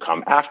those who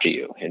come after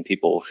you, and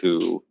people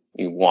who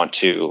you want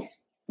to,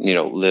 you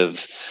know,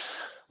 live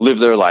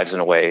their lives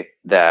in a way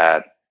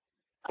that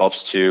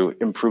helps to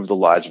improve the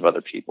lives of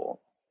other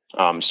people.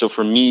 So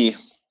for me,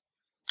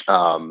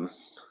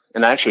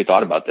 and I actually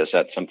thought about this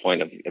at some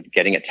point of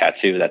getting a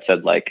tattoo that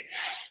said like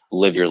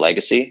 "Live Your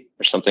Legacy"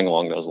 or something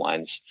along those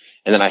lines.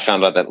 And then I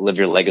found out that "Live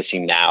Your Legacy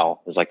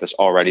Now" is like this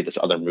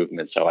other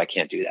movement. So I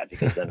can't do that,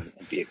 because then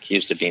I'd be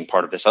accused of being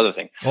part of this other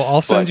thing. Well,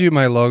 I'll send you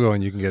my logo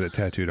and you can get it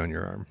tattooed on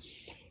your arm.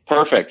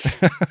 Perfect.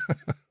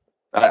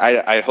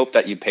 I hope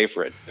that you pay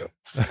for it too,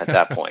 at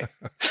that point.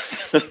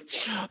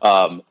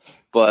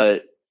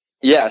 But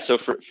yeah, so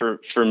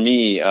for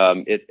me,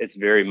 it's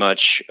very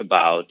much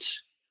about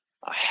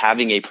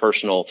having a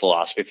personal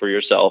philosophy for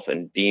yourself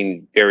and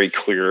being very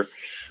clear,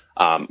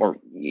 or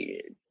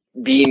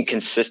being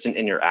consistent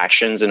in your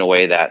actions in a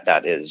way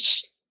that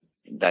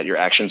your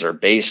actions are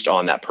based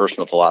on that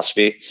personal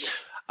philosophy.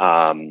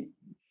 And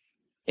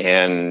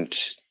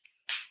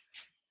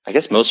I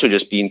guess mostly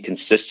just being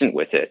consistent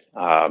with it.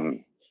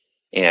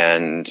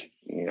 And,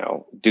 you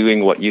know,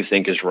 doing what you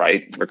think is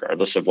right,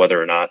 regardless of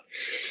whether or not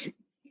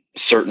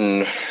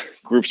certain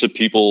groups of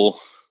people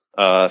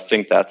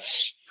think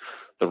that's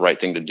the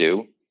right thing to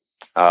do.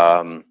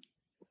 And,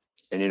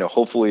 you know,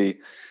 hopefully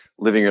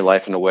living your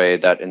life in a way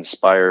that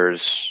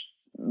inspires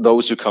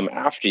those who come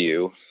after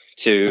you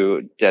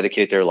to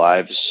dedicate their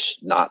lives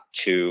not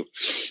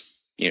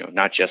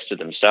just to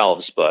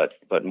themselves, but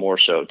more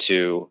so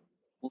to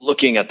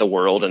looking at the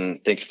world and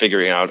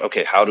figuring out,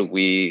 okay, how do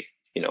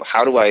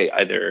I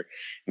either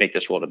make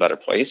this world a better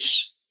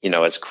place? You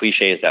know, as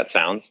cliche as that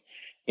sounds,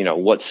 you know,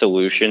 what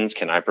solutions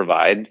can I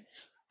provide?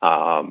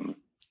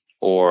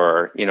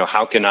 Or, you know,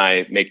 how can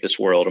I make this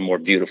world a more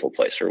beautiful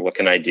place? Or what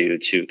can I do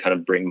to kind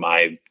of bring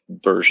my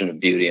version of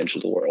beauty into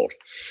the world?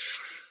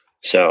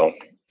 So,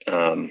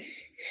 I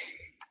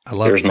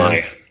love there's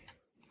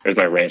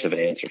my rant of an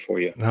answer for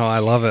you. No, I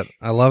love it.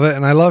 I love it.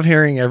 And I love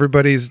hearing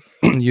everybody's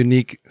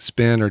unique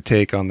spin or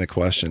take on the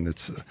question.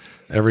 It's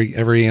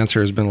every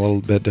answer has been a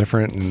little bit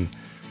different. And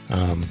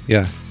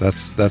yeah,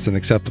 that's an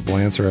acceptable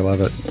answer. I love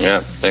it.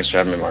 Yeah. Thanks for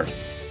having me, Mark.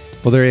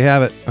 Well, there you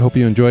have it. I hope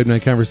you enjoyed my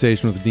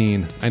conversation with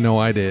Dean. I know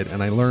I did,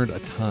 and I learned a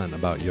ton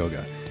about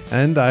yoga.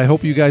 And I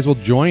hope you guys will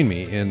join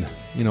me in,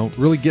 you know,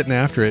 really getting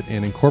after it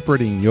and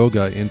incorporating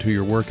yoga into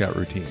your workout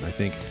routine. I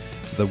think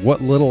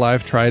what little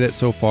I've tried it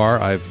so far,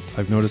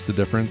 I've noticed a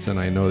difference, and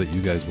I know that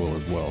you guys will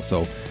as well.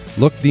 So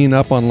look Dean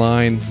up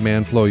online,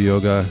 Manflow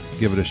Yoga,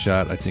 give it a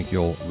shot. I think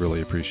you'll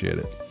really appreciate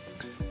it.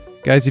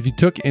 Guys, if you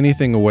took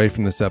anything away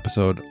from this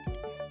episode,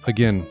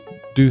 again,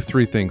 do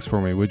 3 things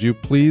for me. Would you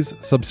please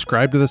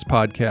subscribe to this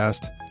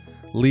podcast,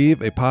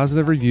 leave a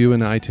positive review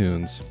in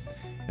iTunes,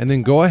 and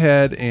then go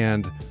ahead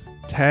and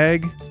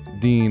tag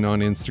Dean on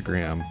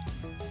Instagram.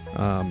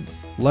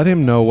 Let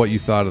him know what you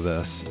thought of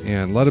this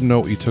and let him know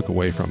what you took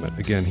away from it.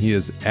 Again, he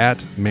is at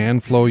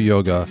Manflow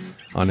Yoga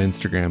on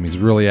Instagram. He's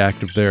really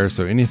active there,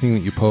 so anything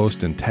that you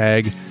post and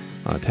tag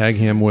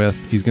him with,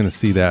 he's going to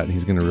see that and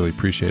he's going to really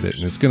appreciate it.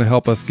 And it's going to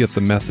help us get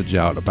the message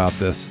out about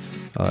this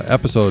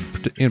episode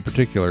in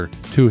particular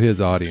to his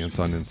audience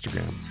on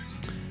Instagram.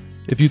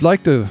 If you'd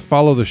like to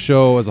follow the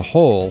show as a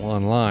whole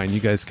online, you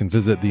guys can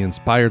visit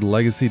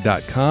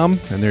theinspiredlegacy.com,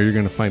 and there you're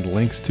going to find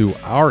links to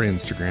our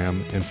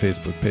Instagram and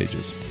Facebook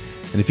pages.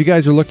 And if you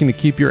guys are looking to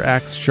keep your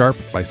axe sharp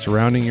by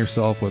surrounding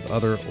yourself with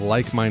other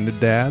like-minded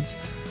dads,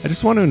 I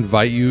just want to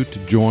invite you to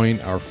join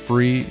our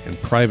free and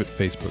private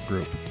Facebook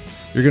group.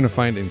 You're going to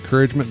find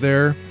encouragement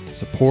there,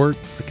 support,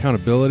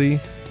 accountability,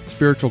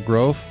 spiritual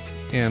growth,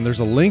 and there's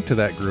a link to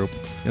that group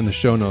in the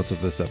show notes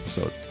of this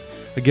episode.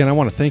 Again, I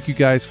want to thank you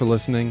guys for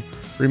listening.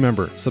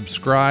 Remember,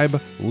 subscribe,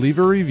 leave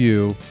a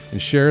review,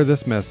 and share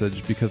this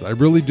message, because I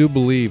really do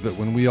believe that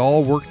when we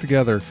all work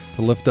together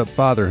to lift up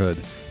fatherhood,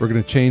 we're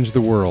going to change the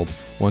world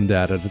one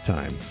dad at a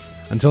time.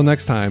 Until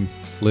next time,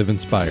 live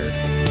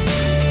inspired.